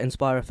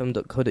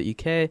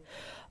cupoftea@inspirefm.co.uk.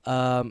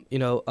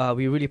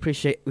 We really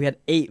appreciate. We had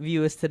 8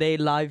 viewers today,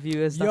 live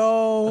viewers.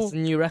 That's a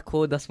new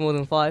record. That's more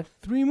than 5.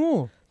 3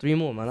 more. 3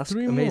 more, man. That's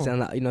 3 amazing.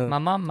 more. And that, My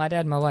mum, my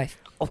dad, my wife.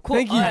 of course.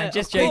 Thank you.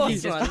 Just of joking.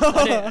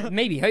 course, man.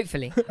 Maybe,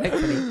 hopefully.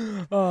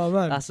 Oh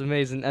man. That's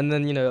amazing. And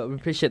then we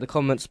appreciate the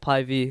comments,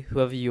 Pivy,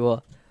 whoever you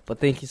are. But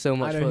thank you so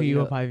much I know for who you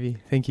are, Pivy.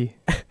 Thank you.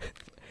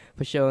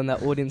 for showing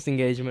that audience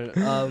engagement.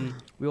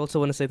 We also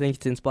want to say thank you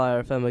to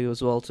Inspire FM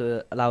as well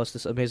to allow us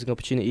this amazing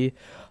opportunity.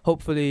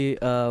 Hopefully,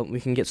 we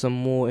can get some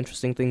more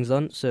interesting things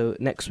done. So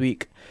next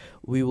week,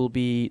 we will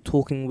be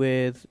talking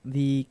with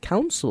the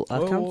council.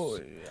 Council.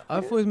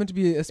 I thought it was meant to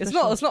be a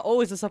special. It's not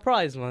always a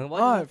surprise, man. Why does it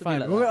have Alright, to be fine.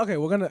 like We're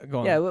that? we're gonna go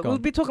on. Yeah, go we'll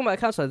on. be talking about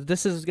council.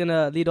 This is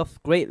gonna lead off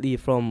greatly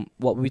from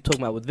what we were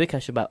talking about with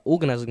Vikash about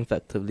organizing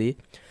effectively,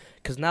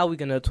 because now we're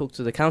gonna talk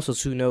to the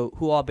councils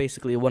who are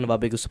basically one of our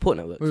biggest support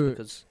networks. Wait.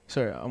 Because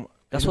Sorry.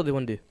 that's what they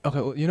want to do.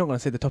 Okay, well, you're not gonna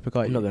say the topic, are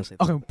I'm you? not gonna say.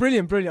 That. Okay,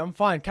 brilliant. I'm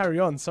fine. Carry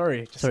on.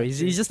 Sorry. Sorry,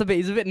 he's just a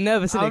bit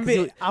nervous. I'm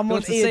He on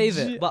wants to edge. save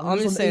it, but I'm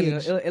just on saying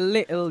edge.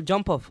 it'll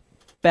jump off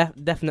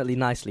definitely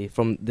nicely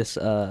from this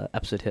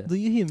episode here. Do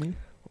you hear me?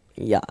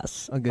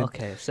 Yes.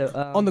 Okay. So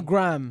On the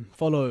gram,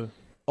 follow.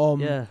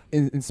 yeah,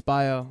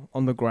 Inspire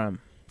on the gram.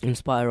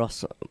 inspire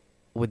us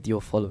with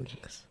your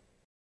followings.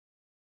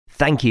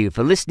 Thank you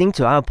for listening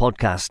to our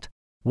podcast.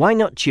 Why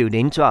not tune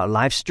in to our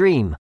live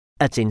stream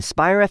at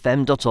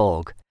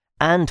inspirefm.org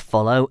and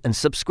follow and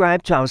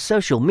subscribe to our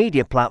social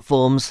media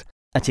platforms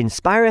at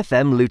Inspire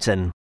FM Luton.